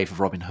marks the grave of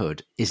Robin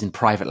Hood is in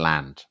private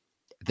land.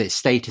 The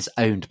estate is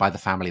owned by the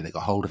family that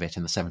got hold of it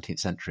in the 17th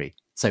century.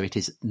 So it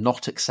is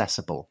not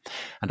accessible.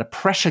 And a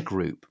pressure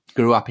group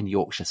grew up in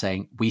Yorkshire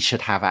saying we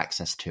should have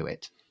access to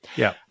it.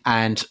 Yeah.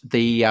 And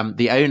the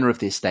owner of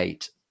the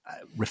estate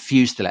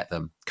refused to let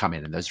them come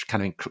in. And there was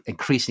kind of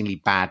increasingly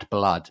bad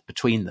blood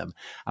between them.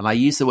 And I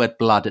use the word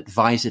blood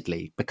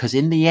advisedly because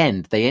in the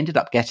end, they ended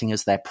up getting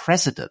as their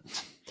president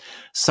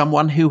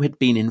someone who had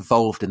been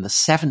involved in the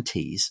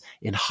 70s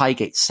in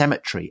Highgate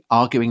Cemetery,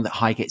 arguing that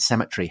Highgate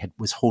Cemetery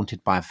was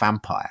haunted by a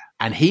vampire.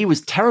 And he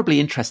was terribly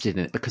interested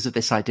in it because of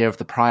this idea of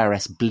the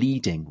prioress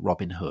bleeding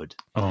Robin Hood.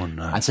 Oh,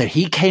 no. And so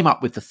he came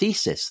up with the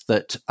thesis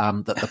that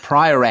the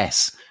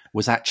prioress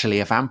was actually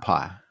a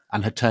vampire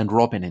and had turned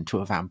Robin into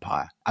a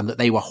vampire, and that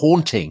they were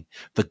haunting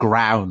the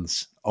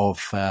grounds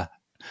of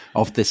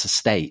this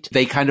estate.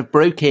 They kind of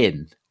broke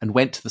in and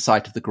went to the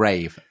site of the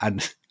grave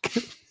and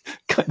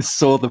kind of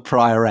saw the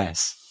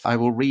prioress. I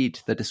will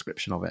read the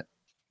description of it.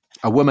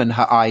 A woman,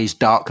 her eyes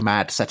dark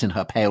mad, set in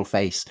her pale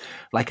face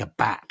like a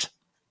bat.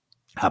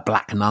 Her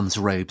black nun's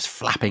robes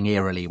flapping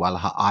eerily while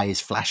her eyes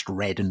flashed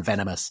red and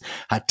venomous,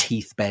 her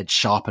teeth bared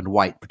sharp and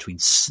white between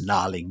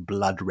snarling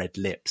blood-red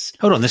lips.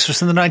 Hold on, this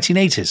was in the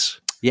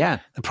 1980s? Yeah.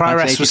 The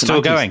prioress was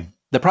still going?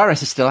 The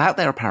prioress is still out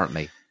there,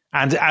 apparently.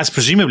 And as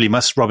presumably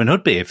must Robin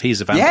Hood be if he's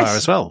a vampire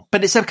as well.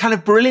 But it's a kind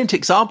of brilliant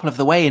example of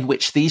the way in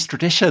which these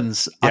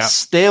traditions are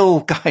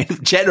still kind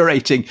of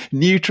generating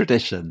new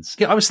traditions.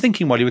 Yeah, I was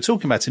thinking while you were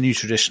talking about a new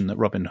tradition that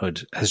Robin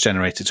Hood has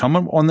generated,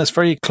 Tom, one that's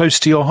very close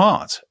to your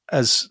heart,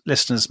 as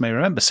listeners may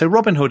remember. So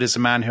Robin Hood is a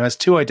man who has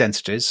two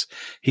identities.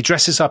 He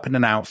dresses up in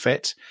an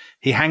outfit.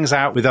 He hangs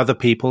out with other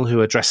people who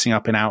are dressing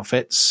up in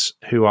outfits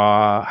who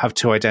have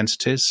two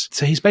identities.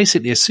 So he's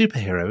basically a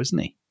superhero, isn't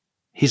he?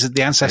 He's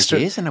the ancestor.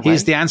 He's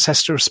the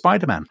ancestor of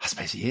Spider-Man. I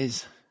suppose he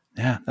is.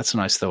 Yeah, that's a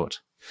nice thought.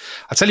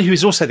 I'll tell you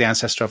who's also the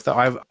ancestor of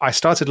that. I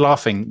started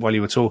laughing while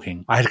you were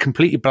talking. I had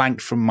completely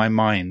blanked from my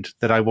mind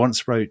that I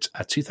once wrote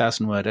a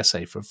 2,000-word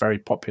essay for a very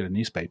popular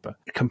newspaper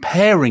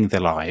comparing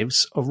the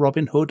lives of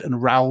Robin Hood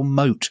and Raoul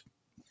Moat.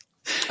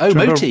 Oh,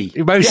 Moti.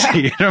 Moti. Yeah.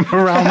 You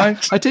remember Raoul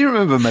Moat? I do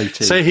remember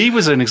Moti. So he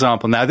was an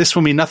example. Now, this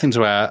will mean nothing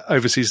to our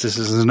overseas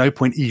listeners. There's no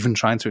point even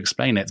trying to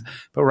explain it.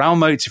 But Raoul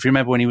Moat, if you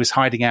remember when he was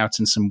hiding out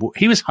in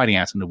he was hiding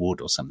out in the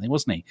wood or something,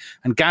 wasn't he?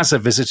 And Gaza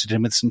visited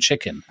him with some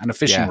chicken and a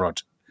fishing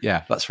rod.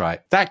 Yeah, that's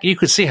right. That you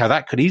could see how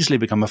that could easily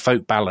become a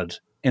folk ballad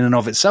in and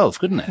of itself,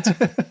 couldn't it?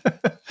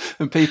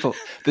 And people,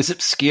 this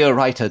obscure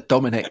writer,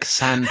 Dominic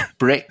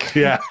Sandbrick.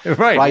 Yeah,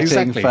 right, writing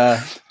exactly.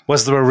 For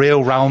was there a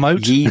real Raoul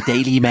Moat? Ye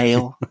Daily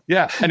Mail.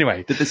 Yeah,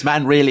 anyway. Did this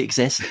man really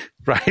exist?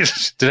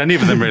 Right. Did any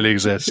of them really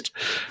exist?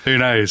 Who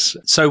knows?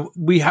 So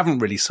we haven't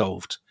really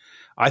solved.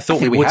 I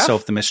thought we would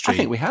solve the mystery. I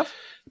think we have.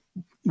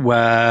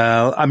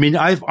 Well, I mean,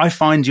 I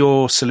find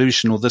your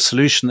solution, or the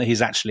solution that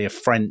he's actually a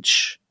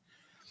French...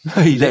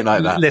 You don't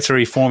like that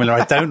literary formula.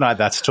 I don't like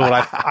that at all.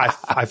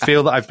 I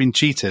feel that I've been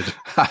cheated.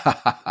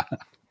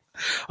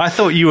 I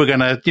thought you were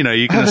gonna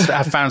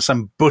have found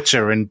some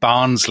butcher in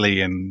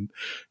Barnsley and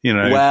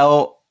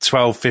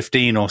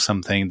 1215 or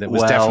something that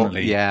was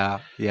definitely yeah.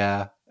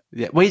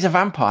 Well, he's a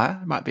vampire.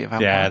 It might be a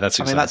vampire. Yeah, that's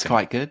exciting. I mean, that's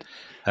quite good.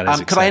 That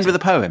is could I end with a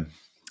poem?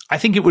 I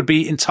think it would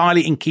be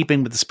entirely in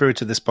keeping with the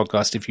spirit of this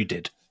podcast if you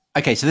did.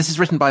 Okay, so this is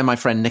written by my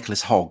friend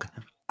Nicholas Hogg,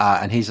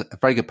 and he's a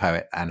very good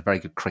poet and a very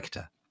good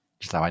cricketer.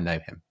 Just how I know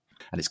him.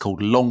 And it's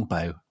called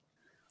Longbow.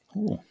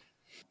 Ooh.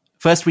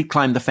 First we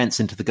climbed the fence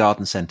into the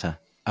garden centre,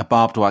 a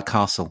barbed wire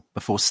castle,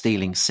 before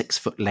stealing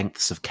 6-foot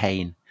lengths of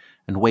cane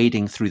and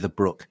wading through the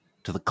brook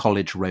to the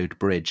College Road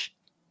Bridge,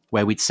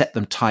 where we'd set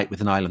them tight with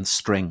an island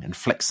string and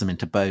flex them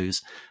into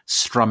bows,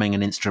 strumming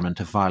an instrument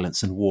of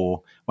violence and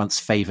war,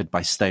 once favoured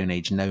by Stone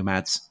Age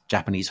nomads,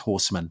 Japanese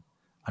horsemen,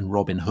 and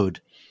Robin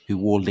Hood, who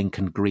wore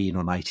Lincoln Green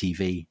on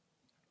ITV.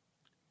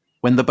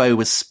 When the bow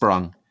was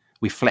sprung,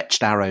 we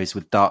fletched arrows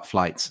with dart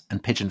flights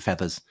and pigeon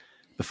feathers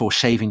before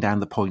shaving down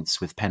the points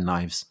with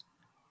penknives,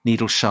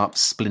 needle-sharp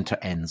splinter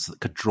ends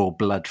that could draw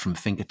blood from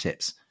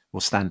fingertips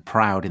or stand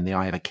proud in the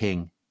eye of a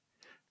king.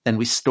 Then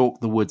we stalked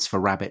the woods for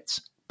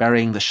rabbits,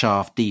 burying the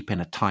shaft deep in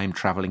a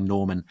time-travelling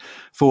Norman,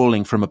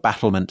 falling from a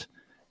battlement.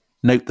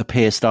 Note the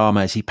pierced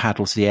armour as he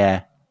paddles the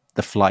air,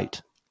 the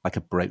flight like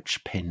a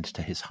brooch pinned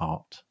to his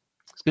heart.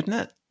 It's good, isn't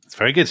it? It's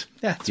very good.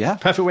 Yeah.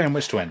 Perfect way in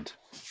which to end.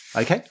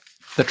 Okay.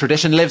 The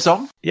tradition lives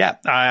on? Yeah,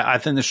 I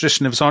think the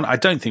tradition lives on. I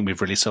don't think we've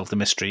really solved the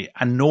mystery,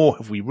 and nor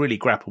have we really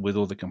grappled with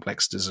all the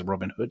complexities of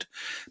Robin Hood,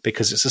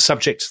 because it's a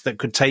subject that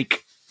could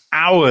take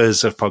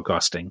hours of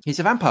podcasting. He's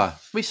a vampire.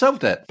 We've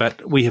solved it.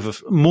 But we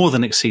have more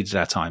than exceeded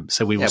our time,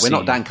 so we will see. We're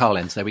not Dan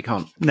Carlin, so we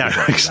can't. No,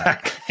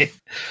 exactly.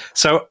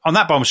 So on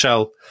that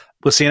bombshell,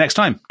 we'll see you next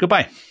time.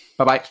 Goodbye.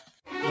 Bye-bye.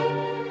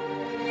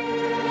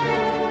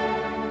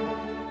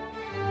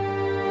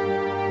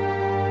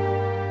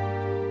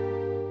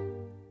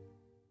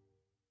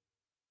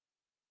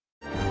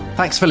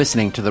 Thanks for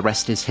listening to The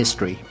Rest is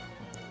History.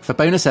 For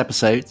bonus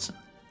episodes,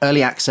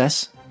 early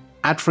access,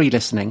 ad-free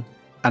listening,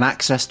 and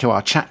access to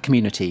our chat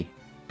community,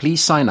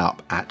 please sign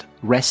up at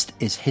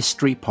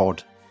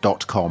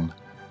restishistorypod.com.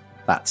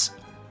 That's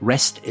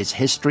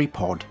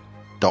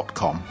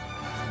restishistorypod.com.